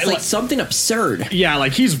that. Yeah, it's something absurd. Yeah,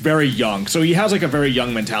 he's very young. So he has a very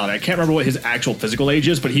young mentality. I can't remember what his actual physical age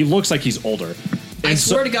is, but he looks like he's older. I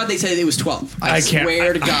swear to God they said it was 12. I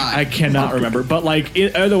swear to God. I cannot remember. But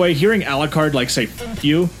either way, hearing Alucard say "F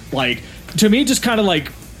you," to me just kind of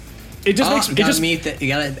it just makes you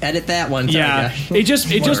gotta edit that one. Yeah, it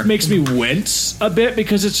just makes me wince a bit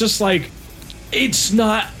because it's just it's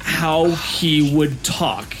not how he would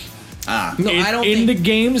talk. No, I don't in the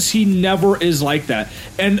games, he never is like that.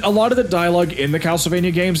 And a lot of the dialogue in the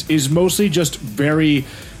Castlevania games is mostly just very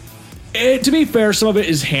To be fair, some of it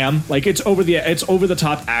is ham. Like it's over the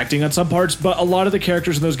top acting on some parts, but a lot of the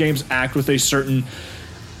characters in those games act with a certain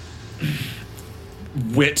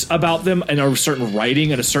wit about them and a certain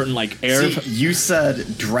writing and a certain like air. See, you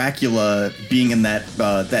said Dracula being in that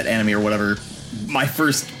that anime or whatever. My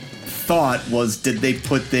first thought was, did they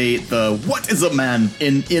put the what is a man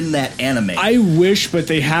in that anime? I wish, but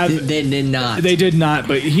they have. They did not. They did not.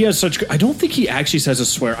 But he has such. I don't think he actually says a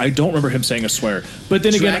swear. I don't remember him saying a swear. But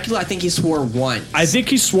then Dracula, I think he swore once. I think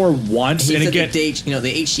he swore once. He and said again, the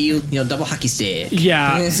HE, double hockey stick.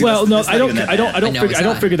 Yeah. See, well, no, that's I not don't. even that I don't. bad. I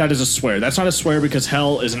don't figure that as a swear. That's not a swear because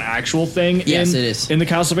hell is an actual thing. Yes, it is in the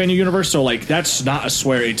Castlevania universe. So like, that's not a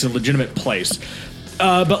swear. It's a legitimate place.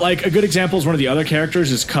 But like a good example is one of the other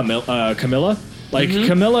characters is Camilla. Like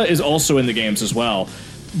Camilla is also in the games as well.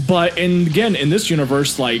 But in this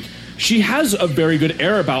universe, like she has a very good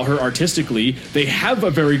air about her artistically. They have a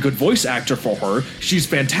very good voice actor for her. She's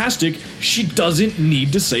fantastic. She doesn't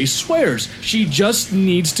need to say swears. She just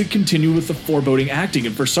needs to continue with the foreboding acting.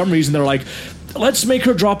 And for some reason, they're like, let's make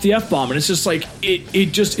her drop the F-bomb. And it's just like,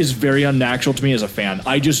 it just is very unnatural to me as a fan.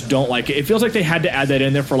 I just don't like it. It feels like they had to add that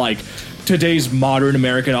in there for like today's modern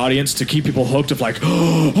American audience to keep people hooked of like,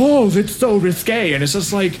 oh, that's so risque. And it's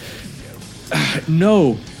just like,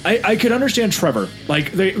 no. I could understand Trevor.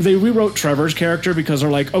 Like, they rewrote Trevor's character because they're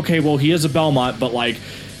like, okay, well, he is a Belmont, but like,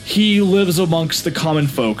 he lives amongst the common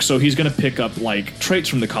folk, so he's going to pick up like traits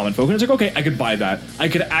from the common folk. And it's like, okay, I could buy that. I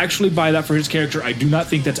could actually buy that for his character. I do not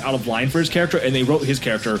think that's out of line for his character. And they wrote his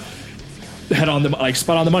character head on the like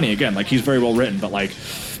spot on the money again. Like, he's very well written, but like,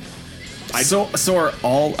 so are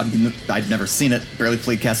all. I mean, I've never seen it. Barely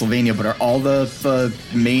played Castlevania, but are all the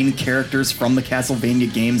main characters from the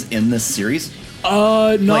Castlevania games in this series?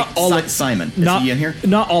 Not like all of Simon. Is he in here?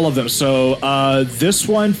 Not all of them. So this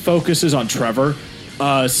one focuses on Trevor.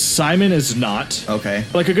 Simon is not. Okay.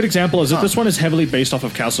 Like a good example is that this one is heavily based off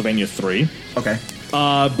of Castlevania 3. Okay.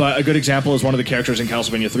 But a good example is one of the characters in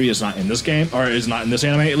Castlevania 3 is not in this game, or is not in this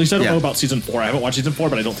anime. At least I don't know about Season 4. I haven't watched Season 4,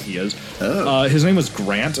 but I don't think he is. Oh. His name was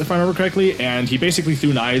Grant, if I remember correctly, and he basically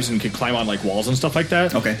threw knives and could climb on like walls and stuff like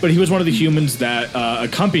that. Okay. But he was one of the humans that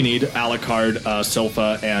accompanied Alucard,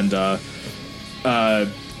 Silpha, and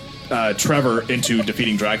Trevor into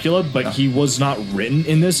defeating Dracula, but he was not written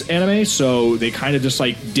in this anime, so they kind of just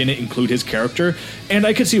like didn't include his character. And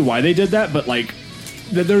I could see why they did that, but like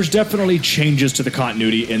there's definitely changes to the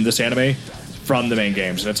continuity in this anime from the main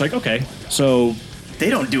games, and it's like, okay, so they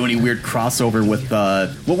don't do any weird crossover with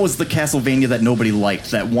what was the Castlevania that nobody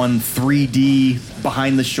liked? That one 3D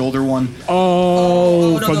behind the shoulder one?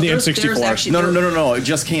 From the N64. No. It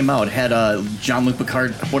just came out. It had Jean-Luc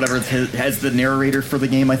Picard, whatever, has the narrator for the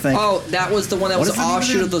game, I think. Oh, that was the one that was an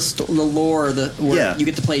offshoot of the lore where you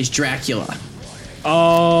get to play as Dracula.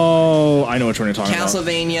 Oh, I know which one you're talking about.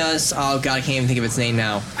 Castlevania's. Oh god, I can't even think of its name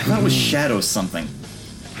now. I thought it was Shadow something.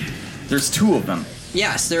 There's two of them.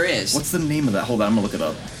 Yes, there is. What's the name of that? Hold on, I'm gonna look it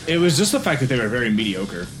up. It was just the fact that they were very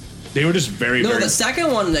mediocre. They were just very. The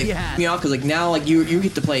second one, like, because like now, like you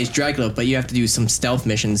get to play as Dracula, but you have to do some stealth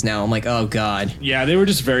missions now. I'm like, oh god. Yeah, they were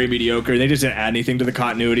just very mediocre. They just didn't add anything to the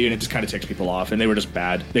continuity, and it just kind of ticks people off. And they were just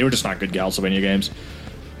bad. They were just not good Castlevania games.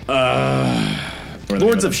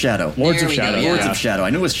 Lords of Shadow. Lords of Shadow. Lords of Shadow.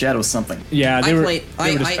 I knew it was Shadow something. Yeah, they were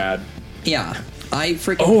just bad. Yeah. I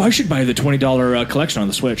freaking. Oh, I should buy the $20 collection on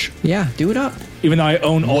the Switch. Yeah, do it up. Even though I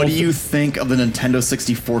own all. What do you think of the Nintendo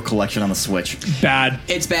 64 collection on the Switch? Bad.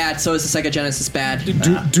 It's bad. So is the Sega Genesis bad.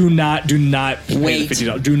 Do not wait. Pay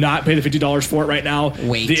the $50. Do not pay the $50 for it right now.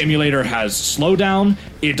 Wait. The emulator has slowdown.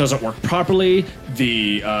 It doesn't work properly.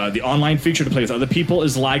 The online feature to play with other people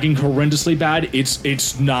is lagging horrendously bad.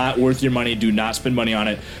 It's not worth your money. Do not spend money on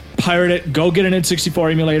it. Pirate it. Go get an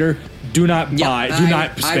N64 emulator. Do not buy. Do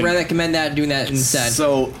not spend. I recommend doing that instead.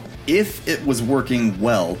 So if it was working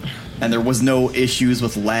well and there was no issues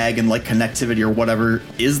with lag and like connectivity or whatever,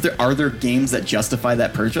 are there games that justify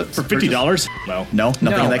that purchase? For $50? No.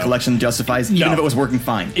 Nothing in that collection justifies, even if it was working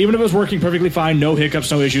fine. Even if it was working perfectly fine, no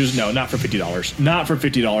hiccups, no issues, no, not for $50. Not for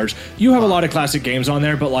 $50. You have a lot of classic games on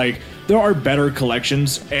there, but like there are better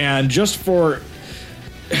collections, and just for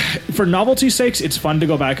novelty's sakes, it's fun to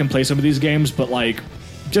go back and play some of these games, but like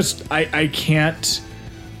just I can't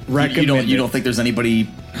recommend you don't think there's anybody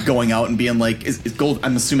going out and being like, is Gold?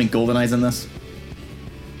 I'm assuming GoldenEye's in this.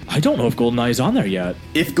 I don't know if GoldenEye's on there yet.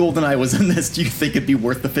 If GoldenEye was in this, do you think it'd be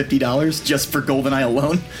worth the $50 just for GoldenEye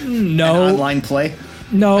alone? No. And online play?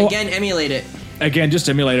 No. Again, emulate it. Again, just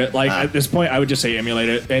emulate it. Like at this point, I would just say emulate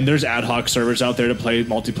it. And there's ad hoc servers out there to play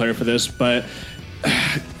multiplayer for this, but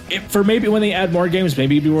for maybe when they add more games,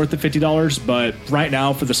 maybe it'd be worth the $50. But right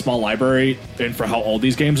now, for the small library and for how old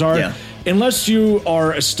these games are, unless you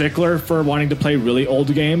are a stickler for wanting to play really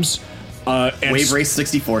old games, and Wave Race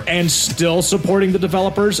 64, and still supporting the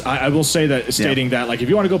developers, I will say that stating that, like, if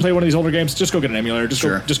you want to go play one of these older games, just go get an emulator.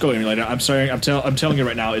 Just go emulate it. I'm sorry, I'm telling you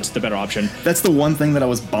right now, it's the better option. That's the one thing that I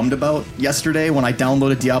was bummed about yesterday when I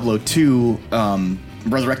downloaded Diablo 2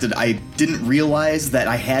 Resurrected. I didn't realize that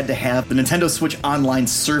I had to have the Nintendo Switch Online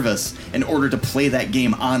service in order to play that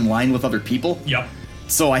game online with other people. Yep.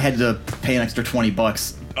 So I had to pay an extra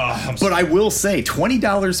 $20. But I will say,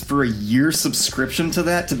 $20 for a year subscription to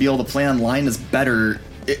that to be able to play online is better.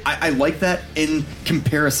 I like that in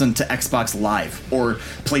comparison to Xbox Live or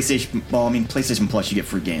PlayStation. Well, I mean, PlayStation Plus, you get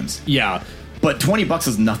free games. Yeah. But $20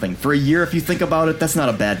 is nothing. For a year, if you think about it, that's not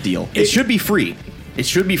a bad deal. It should be free. It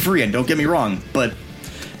should be free, and don't get me wrong, but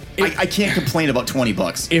I can't complain about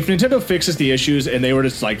 $20. If Nintendo fixes the issues and they were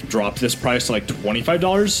to like drop this price to like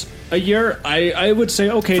 $25 a year, I would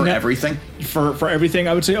say okay. For everything? For everything,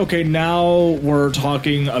 I would say okay, now we're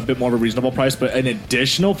talking a bit more of a reasonable price, but an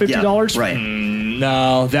additional $50? Yeah, right.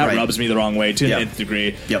 No, that rubs me the wrong way to an nth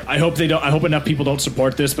degree. Yep. I hope enough people don't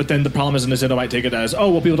support this, but then the problem is Nintendo might take it as,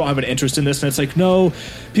 oh, well, people don't have an interest in this, and it's like, no,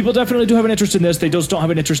 people definitely do have an interest in this. They just don't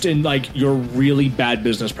have an interest in like your really bad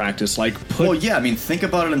business practice. Like, well, yeah, I mean, think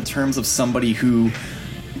about it in terms of somebody who,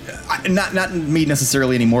 not me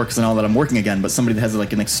necessarily anymore because I know that I'm working again, but somebody that has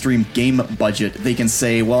like an extreme game budget, they can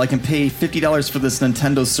say, well, I can pay $50 for this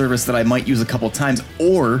Nintendo service that I might use a couple times,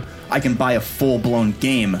 or I can buy a full-blown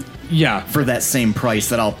game. Yeah, for that same price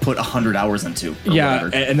that I'll put 100 hours into. Yeah,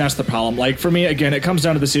 whatever. And that's the problem. Like for me, again, it comes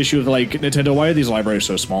down to this issue of like Nintendo. Why are these libraries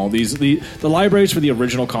so small? The libraries for the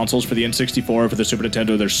original consoles, for the N64, for the Super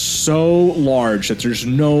Nintendo, they're so large that there's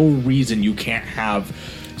no reason you can't have.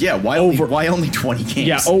 Yeah, why only 20 games?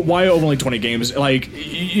 Yeah, why only 20 games? Like,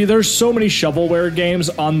 there's so many shovelware games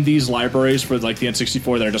on these libraries for like the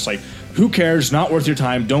N64 that are just like, who cares? Not worth your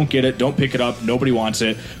time. Don't get it. Don't pick it up. Nobody wants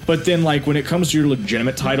it. But then, like, when it comes to your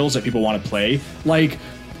legitimate titles that people want to play, like,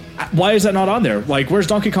 why is that not on there? Like, where's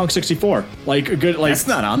Donkey Kong 64? Like, a good like that's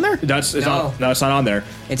not on there. It's not on there.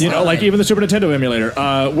 It's like even the Super Nintendo emulator.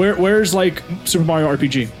 Where's like Super Mario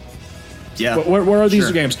RPG? Yeah. Where are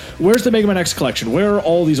these games? Where's the Mega Man X collection? Where are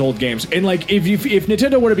all these old games? And like, if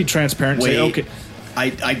Nintendo were to be transparent, and say, okay,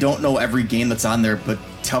 I don't know every game that's on there, but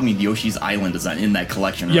tell me Yoshi's Island is in that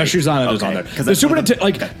collection, right? Yoshi's Island is on there. The Super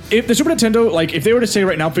Nintendo, if the Super Nintendo, like, if they were to say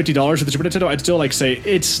right now $50 for the Super Nintendo, I'd still like say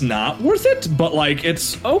it's not worth it, but like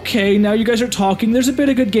it's okay. Now you guys are talking. There's a bit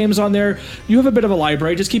of good games on there. You have a bit of a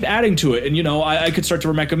library. Just keep adding to it, and I could start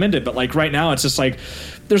to recommend it. But like right now, it's just like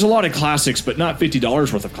there's a lot of classics, but not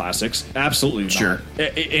 $50 worth of classics. Absolutely not. Sure.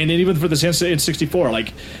 And even for the N64,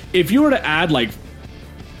 like if you were to add like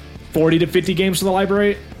 40 to 50 games to the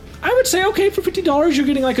library, I would say, okay, for $50, you're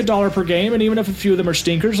getting like $1 per game, and even if a few of them are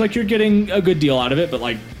stinkers, like you're getting a good deal out of it. But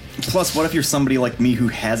like, plus, what if you're somebody like me who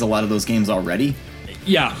has a lot of those games already?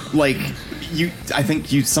 Yeah, like I think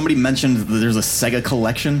somebody mentioned that there's a Sega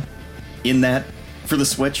collection in that for the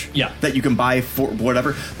Switch. Yeah, that you can buy for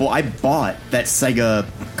whatever. Well, I bought that Sega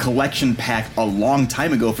collection pack a long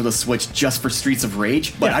time ago for the Switch just for Streets of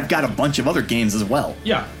Rage, but I've got a bunch of other games as well.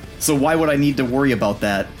 Yeah. So why would I need to worry about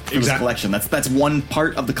that for this collection? That's one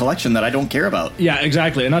part of the collection that I don't care about. Yeah,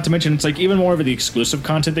 exactly. And not to mention, it's like even more of the exclusive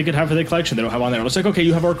content they could have for the collection they don't have on there. It's like, okay,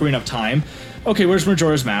 you have Ocarina of Time. Okay, where's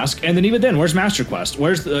Majora's Mask? And then even then, where's Master Quest?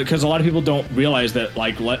 Where's because a lot of people don't realize that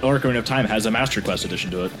like Ocarina of Time has a Master Quest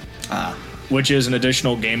edition to it. Which is an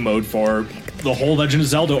additional game mode for the whole Legend of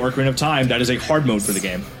Zelda Ocarina of Time. That is a hard mode for the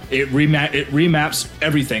game. It remaps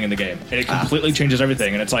everything in the game. And it completely changes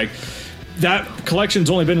everything. And it's like, that collection's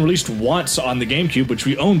only been released once on the GameCube, which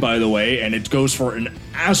we own, by the way, and it goes for an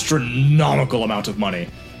astronomical amount of money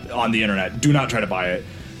on the internet. Do not try to buy it.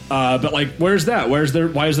 But like, where's that? Why is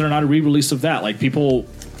there not a re-release of that? Like, people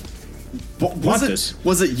want this.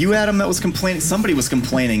 Was it you, Adam, that was complaining? Somebody was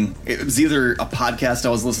complaining. It was either a podcast I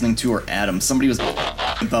was listening to or Adam. Somebody was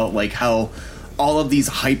about like how all of these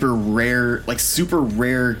hyper rare, like super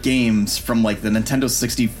rare games from like the Nintendo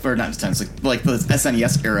 60 or not Nintendo, like the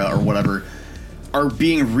SNES era or whatever, are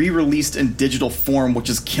being re-released in digital form, which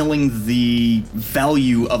is killing the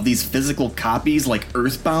value of these physical copies, like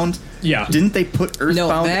Earthbound. Yeah, didn't they put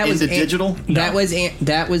Earthbound into digital? That was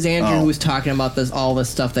Andrew who was talking about all this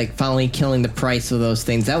stuff, like finally killing the price of those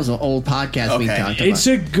things. That was an old podcast we talked about. It's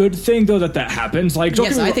a good thing though that happens. Like,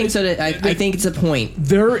 yes, I think so. I think it's a point.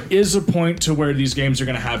 There is a point to where these games are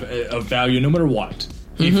going to have a value, no matter what.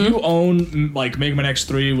 If you own like Mega Man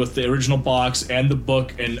X3 with the original box and the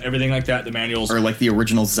book and everything like that, the manuals, or like the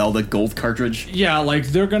original Zelda Gold cartridge, yeah, like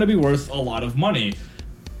they're going to be worth a lot of money.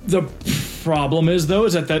 The problem is, though,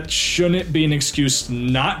 is that shouldn't be an excuse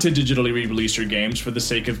not to digitally re-release your games for the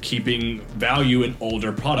sake of keeping value in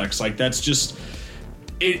older products. Like, that's just...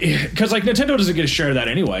 Because, like, Nintendo doesn't get a share of that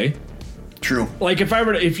anyway. True. Like, if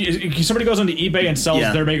somebody goes onto eBay and sells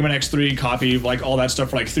their Mega Man X3 copy, like, all that stuff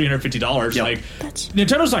for, like, $350, like,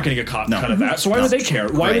 Nintendo's not going to get cut of that. So why would they care?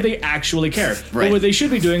 Why would they actually care? But what they should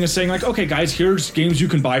be doing is saying, like, okay, guys, here's games you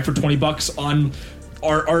can buy for $20 on...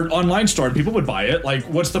 Our online store, and people would buy it. Like,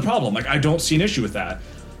 what's the problem? Like, I don't see an issue with that.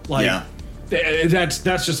 Like, that's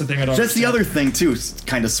just the thing I don't. That's the other thing too.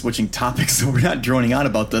 Kind of switching topics, so we're not droning on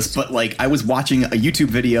about this. But like, I was watching a YouTube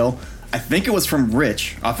video. I think it was from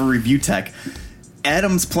Rich off of Review Tech.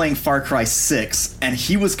 Adam's playing Far Cry 6, and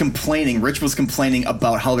he was complaining, Rich was complaining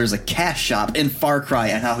about how there's a cash shop in Far Cry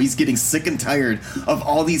and how he's getting sick and tired of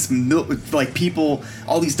all these people,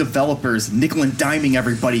 all these developers nickel and diming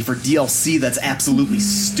everybody for DLC that's absolutely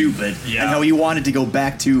stupid, and how he wanted to go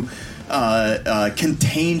back to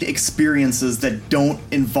contained experiences that don't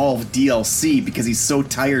involve DLC because he's so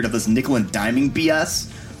tired of this nickel and diming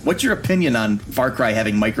BS. What's your opinion on Far Cry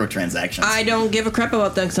having microtransactions? I don't give a crap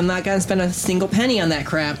about that because I'm not going to spend a single penny on that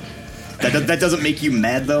crap. That doesn't make you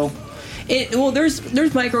mad, though? Well, there's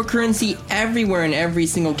microcurrency everywhere in every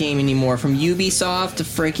single game anymore, from Ubisoft to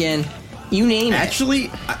freaking you name it. Actually,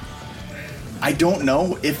 I don't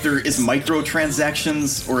know if there is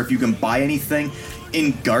microtransactions or if you can buy anything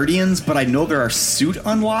in Guardians, but I know there are suit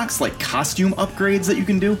unlocks, like costume upgrades that you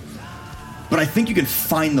can do. But I think you can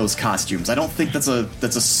find those costumes. I don't think that's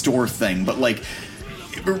a store thing. But like,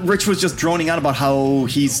 Rich was just droning on about how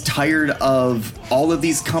he's tired of all of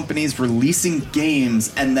these companies releasing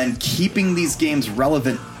games and then keeping these games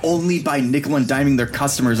relevant only by nickel and diming their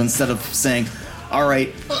customers instead of saying, all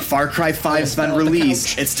right, Far Cry 5's been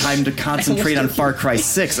released. It's time to concentrate on Far Cry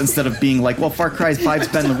 6 instead of being like, well, Far Cry 5's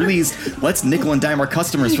been released. Let's nickel and dime our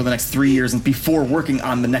customers for the next 3 years and before working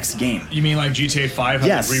on the next game. You mean like GTA 5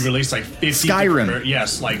 has re-released like 50? Skyrim.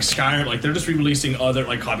 Yes, like Skyrim. Like they're just re-releasing other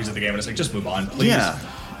like copies of the game, and it's like just move on, please. Yeah.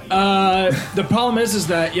 The problem is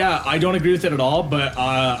that I don't agree with it at all. But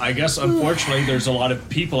I guess unfortunately, there's a lot of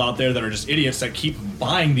people out there that are just idiots that keep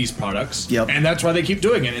buying these products, and that's why they keep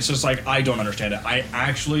doing it. It's just like I don't understand it. I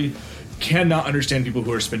actually cannot understand people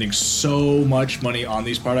who are spending so much money on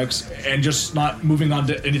these products and just not moving on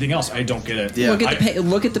to anything else. I don't get it. Yeah.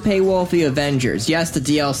 Look at the paywall for the Avengers. Yes, the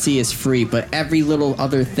DLC is free, but every little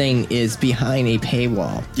other thing is behind a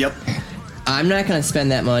paywall. Yep. I'm not going to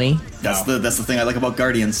spend that money. That's the thing I like about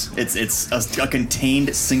Guardians. It's a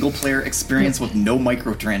contained single player experience with no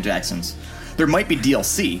microtransactions. There might be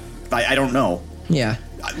DLC. I don't know. Yeah.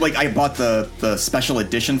 Like I bought the special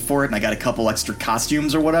edition for it, and I got a couple extra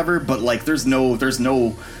costumes or whatever. But like, there's no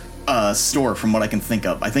store from what I can think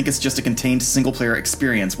of. I think it's just a contained single player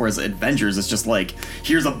experience. Whereas Avengers is just like,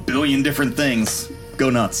 here's a billion different things. Go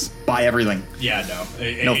nuts. Buy everything. Yeah,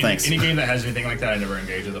 no. No thanks. Any game that has anything like that, I never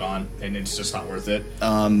engage with it on, and it's just not worth it.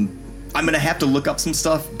 I'm going to have to look up some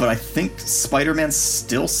stuff, but I think Spider-Man's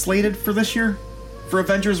still slated for this year for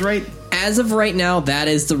Avengers, right? As of right now, that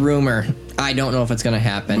is the rumor. I don't know if it's going to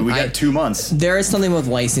happen. We got 2 months. There is something with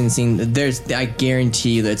licensing. I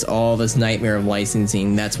guarantee you that it's all this nightmare of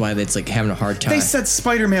licensing. That's why it's like having a hard time. They said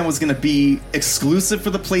Spider-Man was going to be exclusive for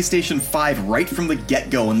the PlayStation 5 right from the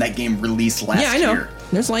get-go when that game released last year. Yeah, I know.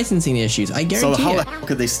 There's licensing issues. I guarantee So how it. the hell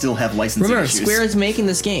could they still have licensing Remember, issues? Square is making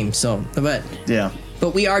this game, so yeah.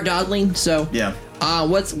 But we are dawdling, so yeah.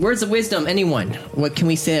 What's words of wisdom? Anyone? What can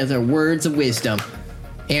we say as our words of wisdom?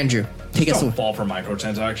 Andrew, take us. Don't fall for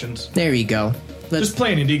microtransactions. There you go. Just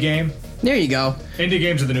play an indie game. There you go. Indie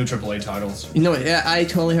games are the new AAA titles. You know, I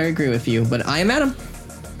totally agree with you, but I am Adam.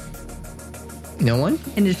 No one?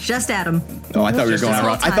 And it's just Adam. Oh, I thought we were going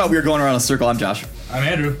around. I thought we were going around a circle. I'm Josh. I'm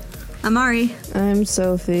Andrew. I'm Ari. I'm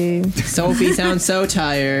Sophie. Sophie sounds so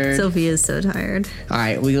tired. Sophie is so tired. All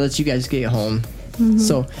right, we'll let you guys get home.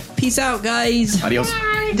 So, peace out, guys. Adios.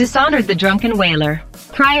 Dishonored the Drunken Whaler.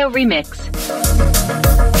 Cryo Remix.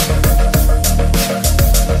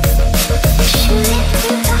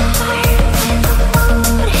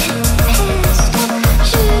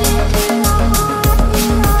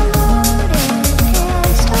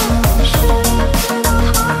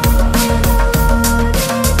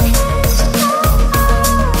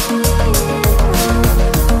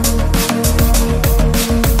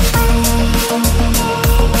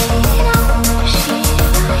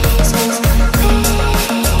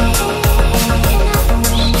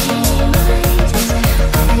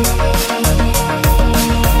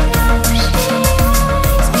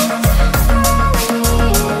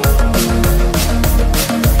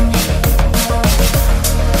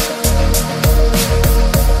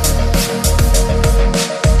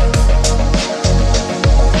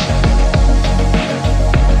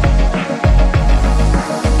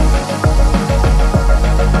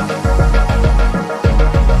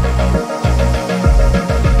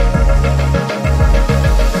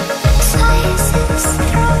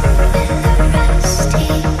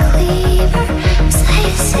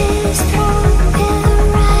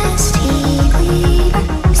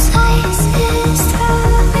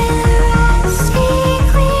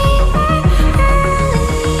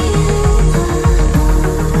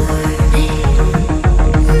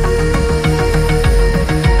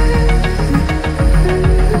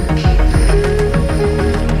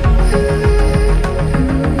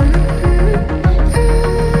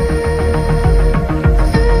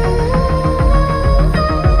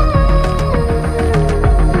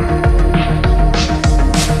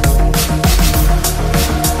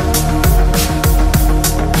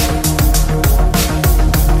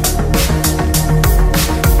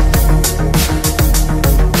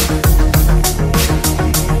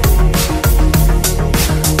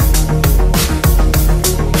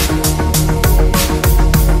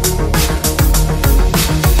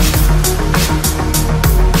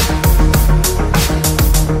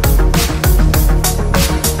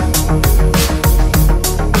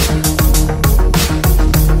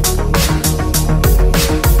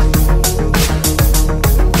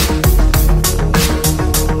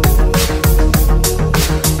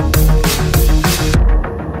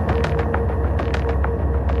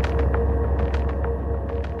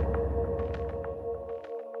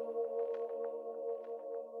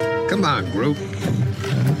 Come on, Groot.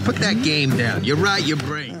 Put that game down. You rot your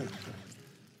brain.